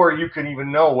before you can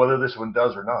even know whether this one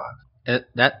does or not.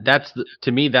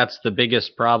 To me, that's the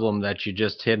biggest problem that you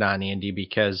just hit on, Andy,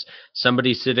 because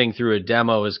somebody sitting through a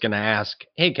demo is going to ask,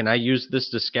 hey, can I use this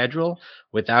to schedule,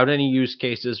 without any use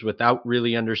cases, without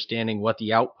really understanding what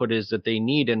the output is that they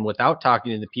need, and without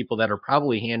talking to the people that are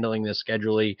probably handling the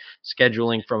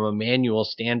scheduling from a manual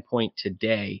standpoint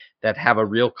today, that have a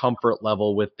real comfort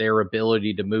level with their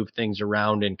ability to move things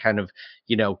around and kind of,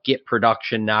 get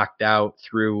production knocked out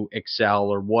through Excel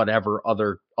or whatever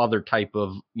other type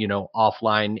of,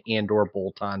 offline and or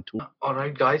bolt-on tool. All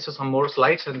right, guys, so some more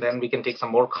slides and then we can take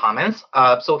some more comments.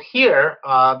 So here,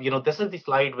 this is the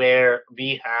slide where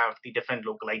we have the different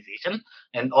localization.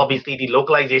 And obviously the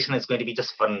localization is going to be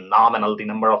just phenomenal. The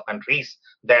number of countries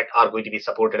that are going to be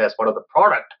supported as part of the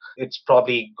product, it's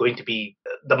probably going to be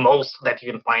the most that you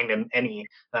can find in any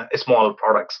small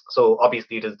products. So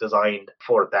obviously it is designed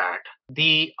for that.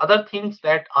 The other things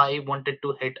that I wanted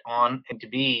to hit on and to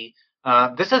be,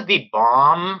 this is the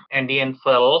BOM, Andy and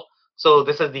Phil. So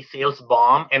this is the sales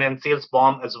BOM, and in sales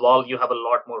BOM as well, you have a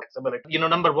lot more flexibility.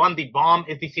 Number one, the BOM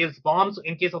is the sales BOM. So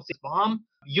in case of sales BOM,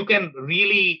 you can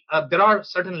really, there are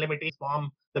certain limitations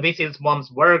BOM, the way sales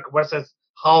BOMs work versus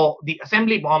how the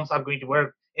assembly BOMs are going to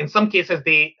work. In some cases,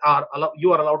 you are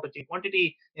allowed to change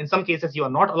quantity. In some cases, you are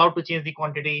not allowed to change the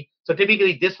quantity. So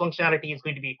typically, this functionality is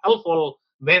going to be helpful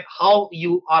with how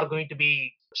you are going to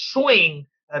be showing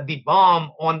the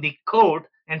BOM on the code,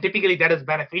 and typically that is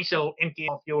beneficial in case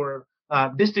of your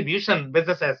distribution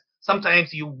businesses.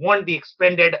 Sometimes you want the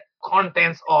expanded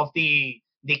contents of the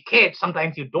kit.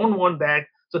 Sometimes you don't want that.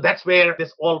 So that's where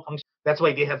this all functions. That's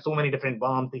why they have so many different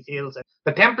BOMs, the sales.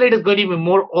 The template is going to be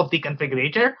more of the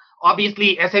configurator.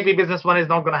 Obviously, SAP Business One is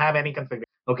not going to have any configurator.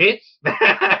 Okay.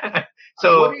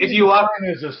 So if you are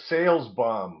as a sales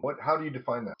BOM, how do you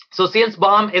define that? So sales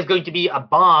BOM is going to be a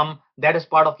BOM that is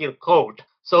part of your code.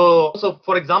 So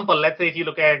for example, let's say if you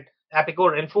look at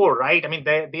Epicor Infor, right? I mean,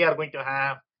 they are going to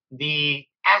have the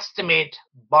estimate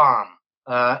BOM,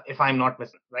 if I'm not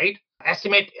mistaken, right?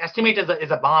 Estimate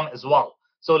is a BOM as well.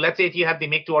 So let's say if you have the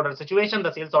make to order situation,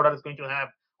 the sales order is going to have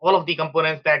all of the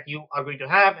components that you are going to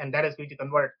have, and that is going to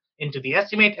convert into the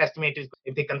estimate. Estimate is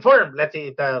if they confirm, let's say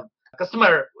if the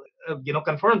customer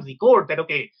confirms the code that,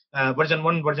 okay, version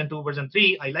 1, version 2, version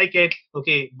 3, I like it.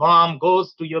 Okay, BOM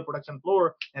goes to your production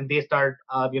floor and they start,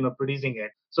 producing it.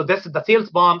 So the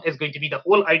sales BOM is going to be, the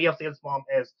whole idea of sales BOM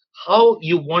is how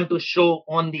you want to show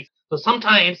on the. So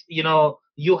sometimes,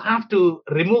 you have to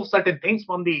remove certain things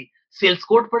from the sales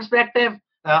code perspective.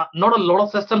 Not a lot of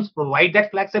systems provide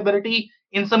that flexibility.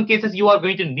 In some cases, you are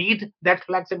going to need that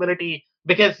flexibility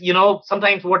because,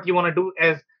 sometimes what you want to do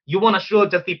is you want to show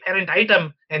just the parent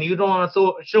item and you don't want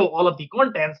to show all of the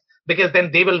contents, because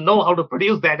then they will know how to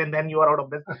produce that and then you are out of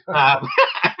business.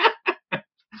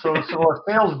 So a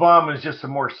sales BOM is just a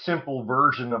more simple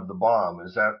version of the BOM.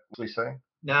 Is that what you're saying?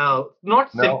 No,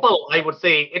 not simple. I would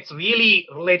say it's really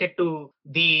related to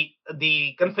the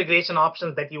configuration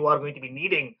options that you are going to be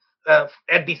needing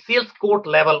at the sales code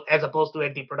level as opposed to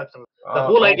at the production. The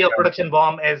whole idea of production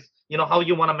BOM is, how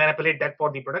you want to manipulate that for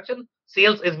the production.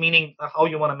 Sales is meaning how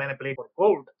you want to manipulate for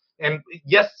code. And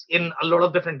yes, in a lot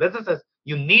of different businesses,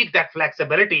 you need that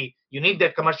flexibility. You need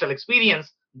that commercial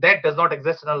experience that does not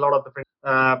exist in a lot of different.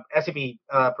 SAP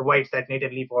provides that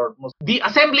natively for most. The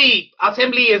assembly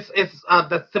is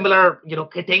the similar,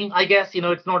 kitting, I guess.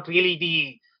 It's not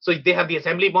really so they have the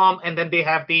assembly BOM and then they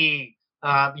have the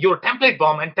your template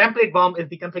BOM, and template BOM is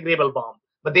the configurable BOM,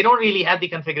 but they don't really have the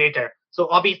configurator. So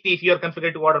obviously, if you are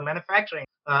configured to order manufacturing,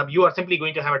 you are simply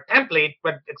going to have a template,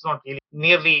 but it's not really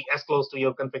nearly as close to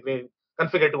your configured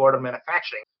to order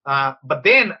manufacturing. But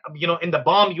then, in the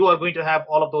BOM, you are going to have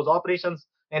all of those operations,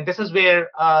 and this is where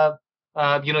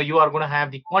you are going to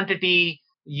have the quantity.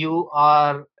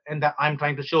 I'm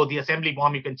trying to show the assembly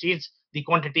BOM. You can change the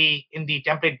quantity. In the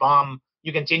template BOM,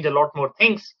 you can change a lot more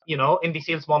things. In the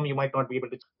sales BOM, you might not be able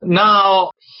to.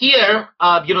 Now here,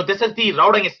 this is the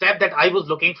routing step that I was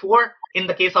looking for. In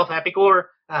the case of Epicor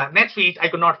NetSuite, I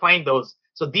could not find those.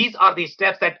 So these are the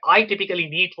steps that I typically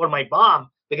need for my BOM,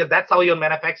 because that's how your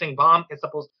manufacturing BOM is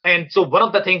supposed to. And so one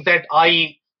of the things that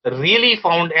I really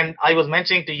found, and I was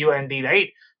mentioning to you, Andy, right?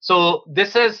 So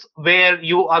this is where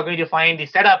you are going to find the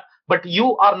setup, but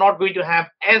you are not going to have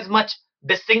as much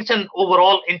distinction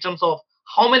overall in terms of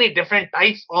how many different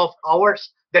types of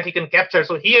hours that you can capture.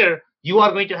 So here you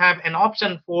are going to have an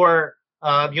option for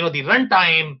the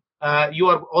runtime. You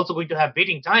are also going to have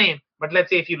waiting time. But let's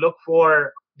say if you look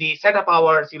for the setup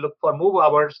hours, you look for move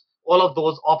hours, all of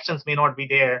those options may not be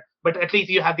there. But at least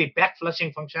you have the back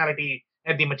flushing functionality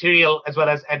at the material as well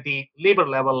as at the labor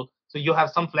level. So you have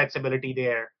some flexibility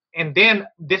there. And then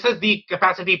this is the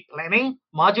capacity planning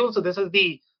module. So this is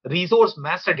the resource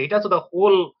master data. So the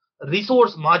whole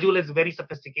resource module is very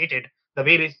sophisticated. The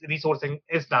way resourcing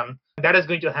is done, that is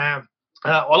going to have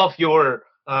all of your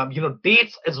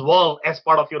dates as well as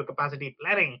part of your capacity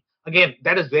planning. Again,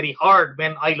 that is very hard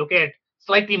when I look at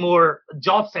slightly more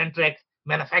job-centric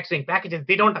manufacturing packages.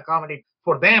 They don't accommodate.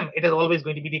 For them, it is always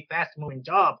going to be the fast-moving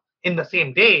job in the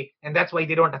same day, and that's why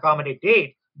they don't accommodate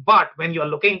date. But when you're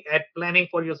looking at planning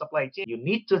for your supply chain, you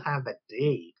need to have that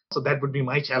date. So that would be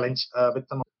my challenge with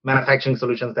some manufacturing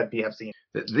solutions that we have seen.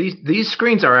 These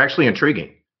screens are actually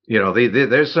intriguing.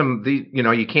 There's some,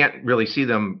 you can't really see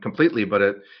them completely, but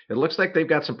it looks like they've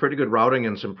got some pretty good routing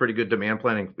and some pretty good demand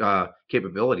planning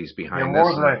capabilities behind this.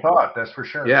 More than I thought, that's for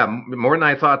sure. Yeah, more than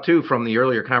I thought too from the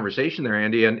earlier conversation there,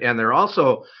 Andy. And they're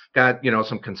also got,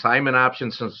 some consignment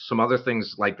options and some other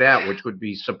things like that, which would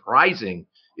be surprising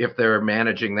if they're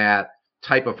managing that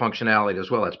type of functionality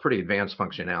as well. It's pretty advanced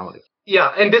functionality.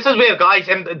 Yeah, and this is where, guys,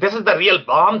 and this is the real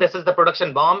bomb. This is the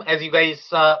production bomb, as you guys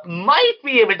might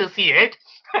be able to see it.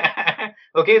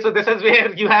 Okay, so this is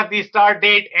where you have the start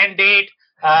date, end date.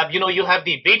 You have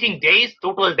the waiting days,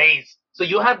 total days. So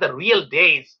you have the real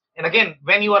days. And again,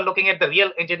 when you are looking at the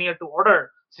real engineer to order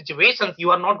situations,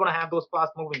 you are not going to have those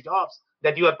fast moving jobs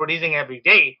that you are producing every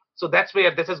day. So that's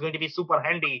where this is going to be super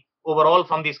handy overall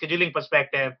from the scheduling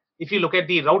perspective. If you look at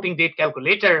the routing date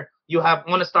calculator, you have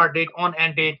on a start date, on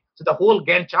end date. So the whole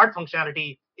Gantt chart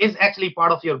functionality is actually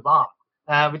part of your BOM,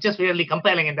 which is really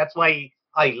compelling. And that's why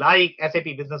I like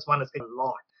SAP Business One a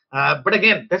lot. But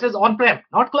again, this is on-prem,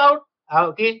 not cloud.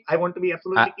 Okay, I want to be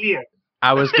absolutely clear.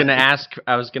 I was going to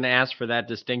ask for that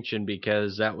distinction,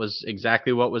 because that was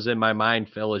exactly what was in my mind,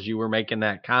 Phil, as you were making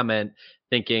that comment,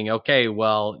 thinking, okay,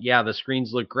 well, yeah, the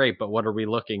screens look great, but what are we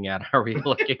looking at? Are we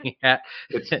looking at,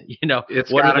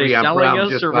 it's what are they selling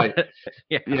us? Or what?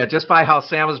 Yeah, just by how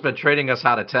Sam has been training us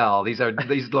how to tell.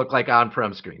 These look like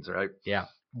on-prem screens, right? Yeah.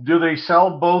 Do they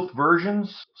sell both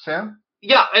versions, Sam?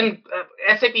 Yeah, and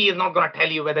SAP is not going to tell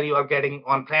you whether you are getting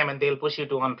on-prem, and they'll push you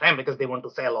to on-prem because they want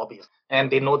to sell, obviously. And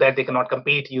they know that they cannot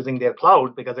compete using their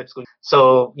cloud because it's good.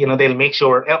 So, they'll make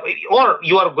sure, or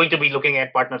you are going to be looking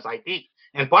at partners' IP.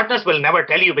 And partners will never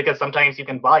tell you, because sometimes you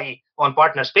can buy on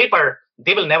partners' paper.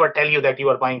 They will never tell you that you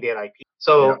are buying their IP.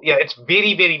 So, yeah, it's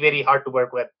very, very, very hard to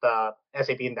work with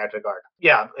SAP in that regard.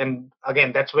 Yeah, and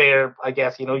again, that's where I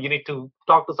guess, you need to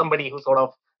talk to somebody who sort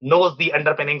of knows the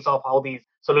underpinnings of how these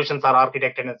solutions are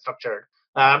architected and structured.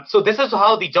 So this is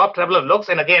how the Job Traveler looks.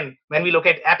 And again, when we look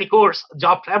at Apicore's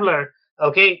Job Traveler,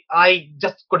 okay, I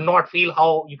just could not feel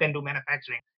how you can do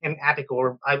manufacturing in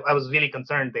Apicore. I was really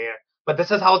concerned there. But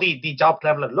this is how the Job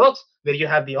Traveler looks, where you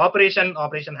have the operation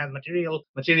has material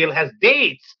has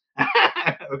dates.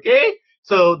 Okay,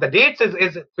 so the dates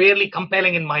is fairly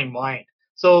compelling in my mind.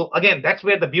 So again, that's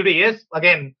where the beauty is.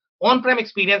 Again, on-prem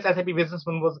experience, SAP Business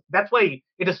One that's why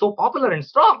it is so popular and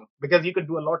strong, because you could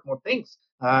do a lot more things.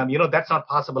 That's not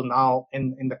possible now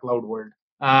in the cloud world.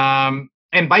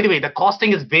 And by the way, the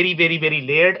costing is very, very, very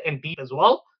layered and deep as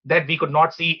well, that we could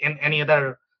not see in any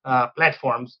other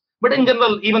platforms. But in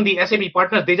general, even the SAP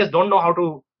partners, they just don't know how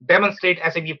to demonstrate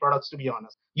SAP products, to be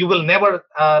honest. You will never,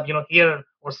 hear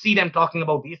or see them talking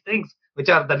about these things, which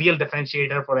are the real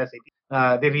differentiator for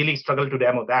SAP. They really struggle to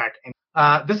demo that.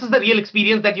 And this is the real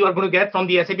experience that you are going to get from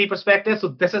the SAP perspective. So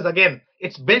this is, again,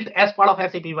 it's built as part of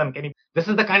SAP One. This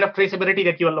is the kind of traceability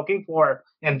that you are looking for.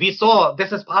 And we saw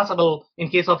this is possible in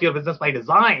case of your Business by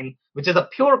Design, which is a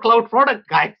pure cloud product,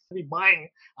 guys. Buying.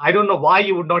 I don't know why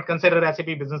you would not consider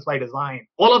SAP Business by Design.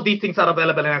 All of these things are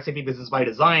available in SAP Business by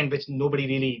Design, which nobody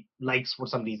really likes for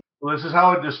some reason. Well, this is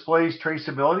how it displays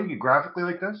traceability graphically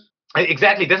like this?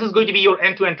 Exactly. This is going to be your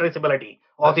end-to-end traceability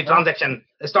of the transaction,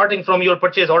 starting from your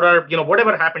purchase order,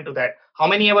 whatever happened to that, how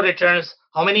many ever returns,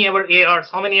 how many ever ARs,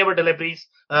 how many ever deliveries,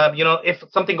 if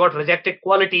something got rejected,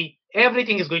 quality,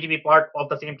 everything is going to be part of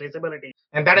the same traceability.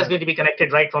 And that is going to be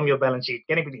connected right from your balance sheet.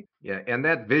 Can you believe? Yeah, and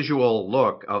that visual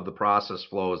look of the process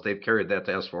flows, they've carried that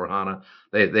to S4HANA.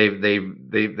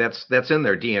 That's in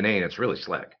their DNA, and it's really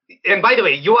slick. And by the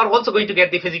way, you are also going to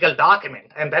get the physical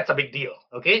document, and that's a big deal.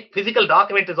 Okay, physical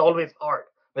document is always hard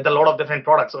with a lot of different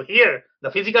products. So here,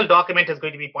 the physical document is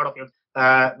going to be part of your,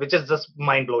 which is just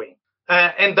mind blowing.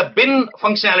 And the bin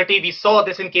functionality, we saw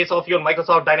this in case of your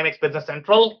Microsoft Dynamics Business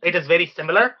Central. It is very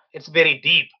similar. It's very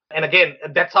deep. And again,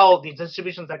 that's how the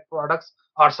distribution set products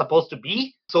are supposed to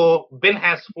be. So bin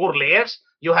has 4 layers.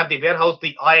 You have the warehouse,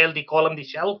 the aisle, the column, the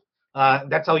shelf.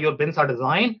 That's how your bins are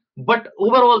designed. But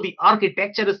overall, the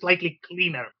architecture is slightly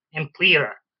cleaner and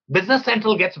clearer. Business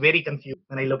Central gets very confused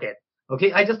when I look at it.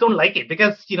 Okay, I just don't like it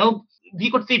because, we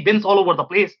could see bins all over the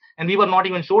place and we were not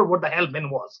even sure what the hell bin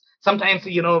was. Sometimes,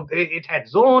 it had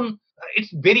zone,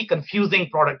 it's very confusing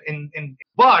product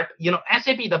but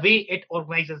SAP, the way it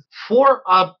organizes for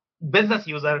a business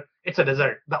user, it's a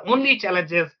dessert. The only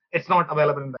challenge is it's not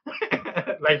available in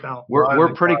the right now.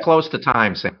 We're pretty close to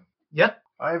time, Sam. Yeah.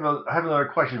 I have another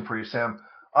question for you, Sam.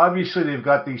 Obviously, they've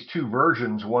got these two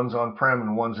versions. One's on-prem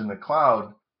and one's in the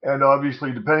cloud. And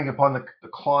obviously, depending upon the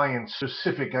client's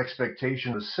specific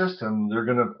expectation of the system, they're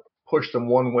going to push them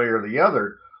one way or the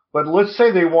other. But let's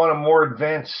say they want a more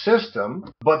advanced system,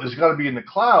 but there's got to be in the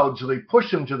cloud, so they push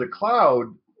them to the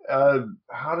cloud.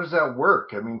 How does that work?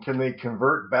 I mean, can they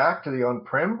convert back to the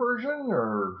on-prem version,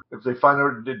 or if they find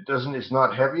out it's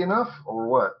not heavy enough, or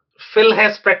what? Phil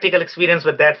has practical experience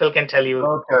with that. Phil can tell you.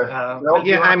 Okay.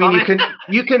 Yeah, I mean,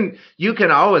 you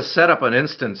can always set up an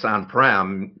instance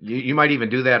on-prem. You might even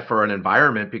do that for an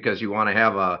environment because you want to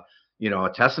have a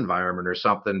test environment or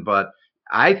something. But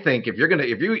I think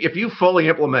if you fully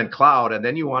implement cloud and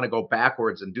then you want to go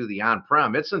backwards and do the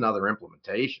on-prem, it's another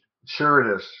implementation. Sure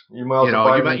it is.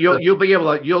 You'll be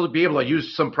able to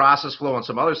use some process flow and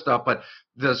some other stuff, but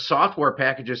the software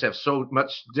packages have so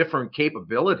much different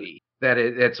capability that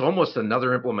it's almost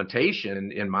another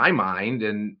implementation in my mind.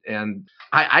 And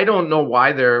I don't know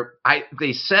why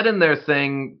they said in their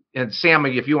thing, and Sam,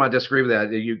 if you want to disagree with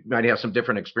that, you might have some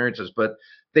different experiences, but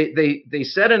they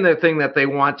said in their thing that they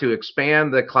want to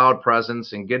expand the cloud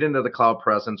presence and get into the cloud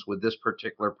presence with this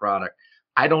particular product.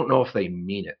 I don't know if they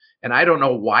mean it, and I don't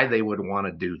know why they would want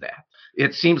to do that.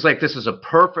 It seems like this is a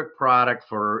perfect product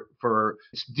for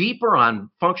it's deeper on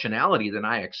functionality than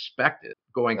I expected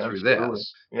going through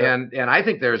this. Yeah. And I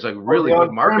think there's a really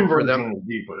good market for them.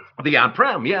 Deeper. The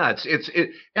on-prem, yeah,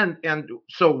 and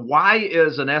so why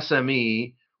is an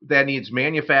SME that needs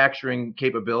manufacturing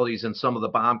capabilities and some of the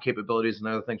BOM capabilities and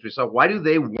other things we saw, why do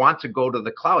they want to go to the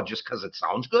cloud? Just because it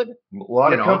sounds good? A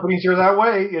lot of companies are that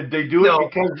way. They do it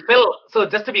because... Phil, so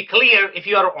just to be clear, if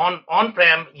you are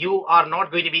on-prem, you are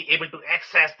not going to be able to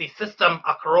access the system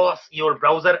across your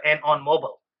browser and on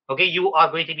mobile. Okay, you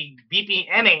are going to be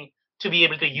VPNing to be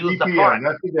able to use the product.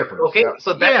 That's the difference. Okay,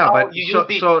 so that's how you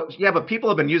use but people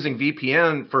have been using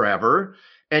VPN forever.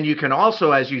 And you can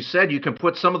also, as you said, you can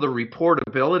put some of the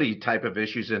reportability type of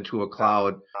issues into a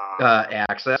cloud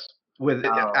access.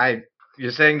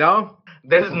 You're saying no?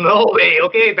 There's no way.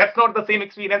 Okay, that's not the same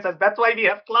experience. That's why we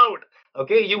have cloud.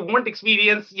 Okay, you want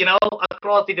experience,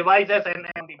 across the devices and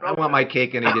the browser. I want my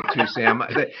cake and eat it too, Sam.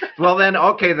 Well, then,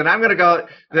 okay, then I'm going to go.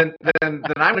 Then I'm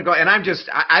going to go. And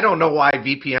I don't know why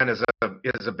VPN is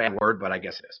a bad word, but I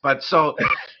guess it is. But so,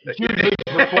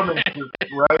 performance,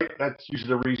 right? That's usually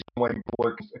the reason why people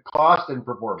work. Cost and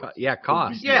performance. Yeah,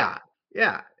 cost. Yeah.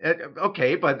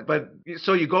 Okay, but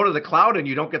so you go to the cloud and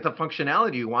you don't get the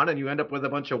functionality you want, and you end up with a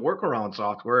bunch of workaround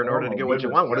software in order to get what you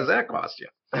want. What does that cost you?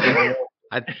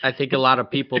 I think a lot of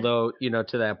people, though,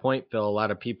 to that point, Phil, a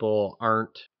lot of people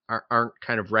aren't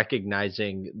kind of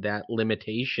recognizing that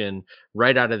limitation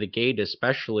right out of the gate.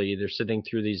 Especially they're sitting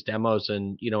through these demos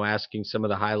and asking some of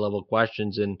the high level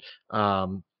questions, and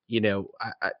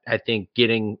I think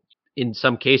getting in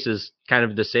some cases kind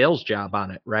of the sales job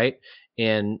on it, right?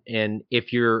 And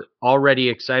if you're already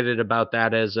excited about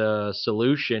that as a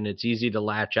solution, it's easy to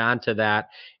latch onto that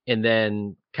and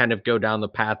then kind of go down the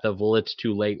path of, well, it's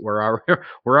too late. We're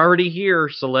already here,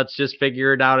 so let's just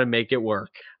figure it out and make it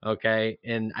work. Okay.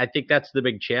 And I think that's the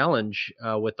big challenge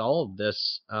with all of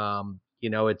this.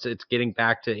 It's getting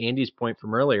back to Andy's point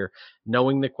from earlier,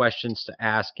 knowing the questions to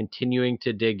ask, continuing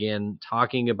to dig in,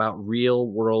 talking about real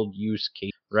world use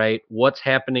case, right? What's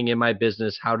happening in my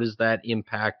business? How does that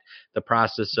impact the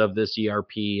process of this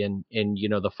ERP and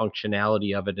the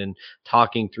functionality of it, and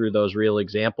talking through those real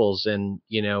examples. And,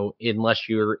 unless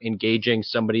you're engaging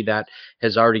somebody that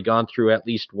has already gone through at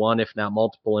least one, if not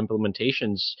multiple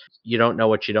implementations, you don't know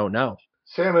what you don't know.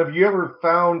 Sam, have you ever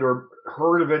found or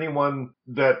heard of anyone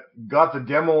that got the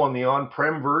demo on the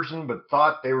on-prem version but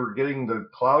thought they were getting the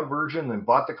cloud version, then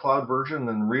bought the cloud version, and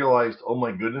then realized, oh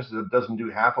my goodness, it doesn't do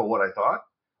half of what I thought?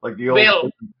 Like the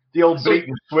old bait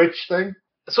and switch thing?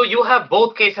 So you have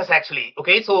both cases actually.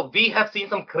 Okay, so we have seen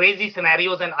some crazy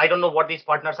scenarios, and I don't know what these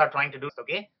partners are trying to do.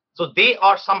 Okay, so they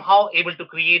are somehow able to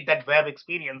create that web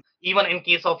experience even in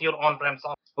case of your on-prem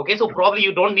software. Okay, so probably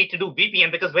you don't need to do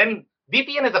VPN, because when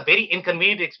VPN is a very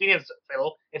inconvenient experience,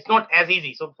 Phil, it's not as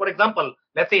easy. So for example,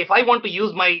 let's say if I want to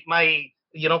use my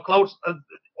cloud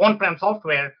on-prem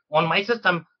software on my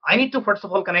system, I need to first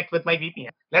of all connect with my VPN.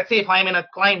 Let's say if I'm in a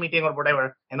client meeting or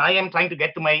whatever, and I am trying to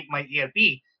get to my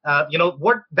ERP,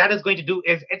 what that is going to do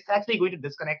is it's actually going to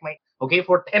disconnect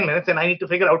for 10 minutes, and I need to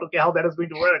figure out, how that is going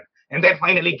to work. And then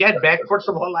finally get back. First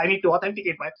of all, I need to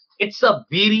authenticate it's a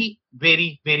very,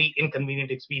 very, very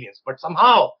inconvenient experience. But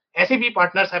somehow SAP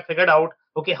partners have figured out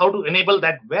okay, how to enable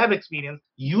that web experience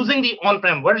using the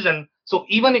on-prem version. So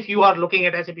even if you are looking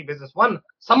at SAP Business One,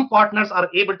 some partners are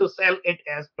able to sell it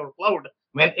as pure cloud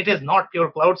when it is not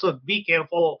pure cloud. So be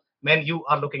careful when you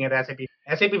are looking at SAP.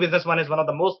 SAP Business One is one of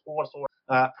the most oversold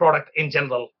product in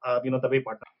general, the way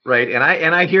partner. Right. And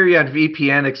I hear you on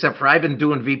VPN, except for I've been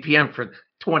doing VPN for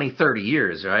 20, 30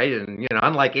 years, right? And,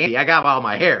 unlike Andy, I got all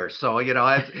my hair. So,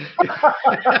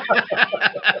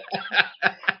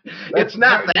 it's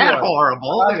not that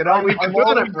horrible. We've been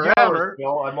doing it forever.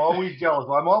 I'm always jealous.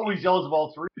 I'm always jealous of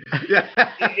all three. Yeah.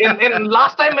 and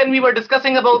last time when we were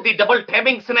discussing about the double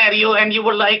tabbing scenario, and you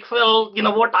were like, Phil, you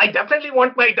know what? I definitely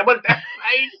want my double tab,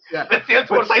 right? Yeah. With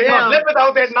Salesforce, I can't live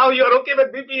without it. Now you're okay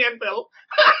with VPN, Phil.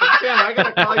 Sam, I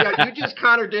got to call you out. You just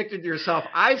contradicted yourself.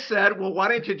 I said, well, why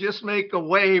don't you just make a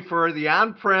way for the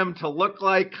on-prem to look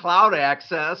like cloud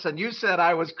access? And you said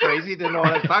I was crazy, didn't know what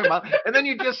I was talking about. And then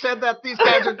you just said that these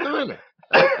guys are doing it.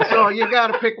 So you got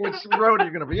to pick which road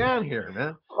you're going to be on here,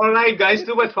 man. All right, guys,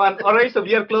 too much fun. All right, so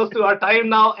we are close to our time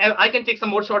now. And I can take some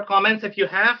more short comments if you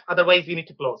have. Otherwise, we need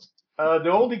to close.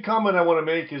 The only comment I want to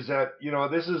make is that,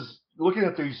 this is looking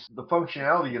at the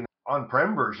functionality in the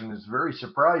on-prem version is very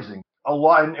surprising. A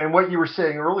lot, and what you were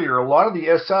saying earlier, a lot of the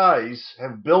SIs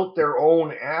have built their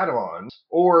own add-ons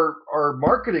or are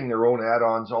marketing their own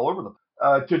add-ons all over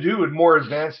to do with more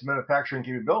advanced manufacturing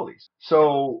capabilities.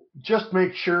 So just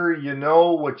make sure you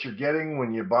know what you're getting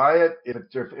when you buy it. If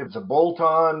it's a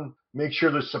bolt-on, make sure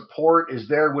the support is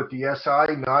there with the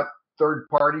SI, not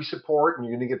third-party support, and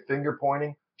you're going to get finger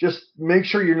pointing. Just make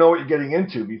sure you know what you're getting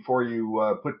into before you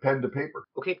put pen to paper.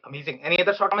 Okay, amazing. Any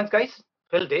other short comments, guys?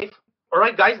 Phil, Dave? All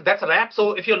right, guys, that's a wrap.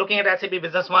 So if you're looking at SAP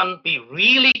Business One, be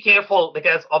really careful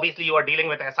because obviously you are dealing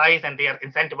with SIs and they are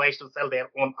incentivized to sell their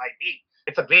own IP.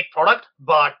 It's a great product,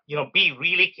 but be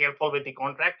really careful with the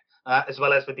contract as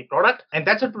well as with the product. And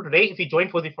that's it for today. If you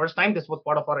joined for the first time, this was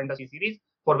part of our industry series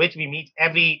for which we meet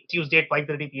every Tuesday at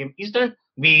 5:30 p.m. Eastern.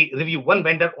 We review one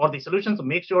vendor or the solution. So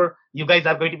make sure you guys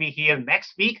are going to be here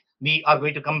next week. We are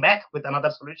going to come back with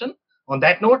another solution. On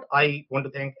that note, I want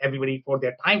to thank everybody for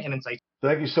their time and insight.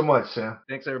 Thank you so much, Sam.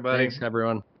 Thanks, everybody. Thanks,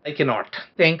 everyone. I cannot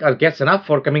thank our guests enough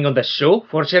for coming on the show,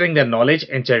 for sharing their knowledge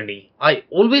and journey. I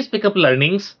always pick up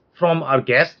learnings from our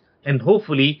guests, and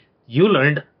hopefully you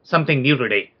learned something new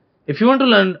today. If you want to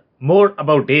learn more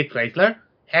about Dave Chrysler,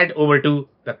 head over to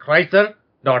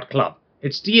thechrysler.club.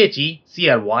 It's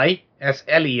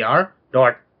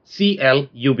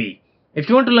THECRYSLER.CLUB. If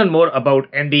you want to learn more about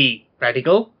Andy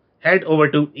Pratico, head over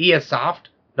to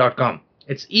essoft.com.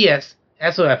 It's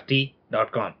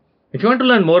ESSOFT.com. If you want to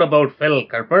learn more about Phil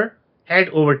Kerper, head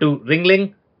over to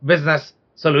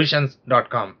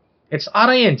ringlingbusinesssolutions.com. It's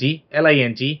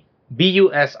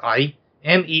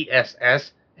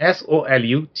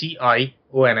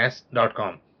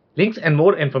ringlingbusinesssolutions.com. Links and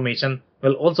more information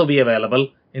will also be available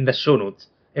in the show notes.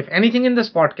 If anything in this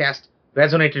podcast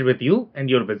resonated with you and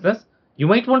your business, you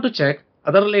might want to check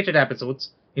other related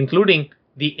episodes, including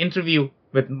the interview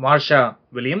with Marsha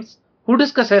Williams, who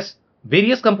discusses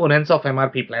various components of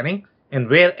MRP planning and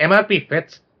where MRP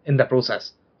fits in the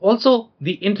process. Also,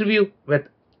 the interview with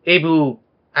Abu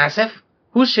Asif,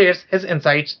 who shares his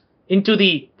insights into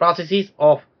the processes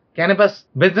of cannabis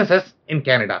businesses in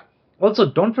Canada. Also,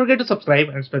 don't forget to subscribe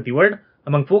and spread the word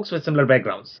among folks with similar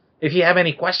backgrounds. If you have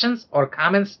any questions or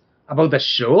comments about the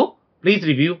show, please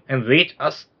review and rate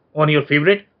us on your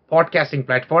favorite podcasting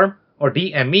platform or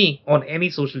DM me on any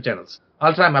social channels.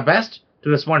 I'll try my best to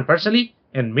respond personally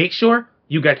and make sure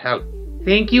you get help.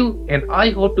 Thank you, and I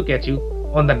hope to catch you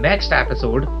on the next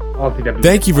episode of the WBS.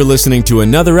 Thank you for listening to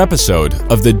another episode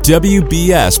of the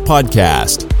WBS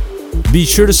Podcast. Be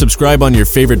sure to subscribe on your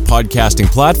favorite podcasting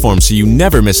platform so you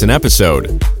never miss an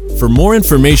episode. For more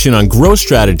information on growth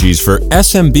strategies for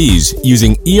SMBs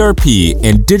using ERP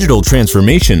and digital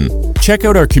transformation, check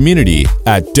out our community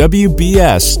at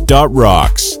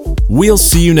WBS.rocks. We'll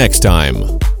see you next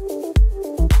time.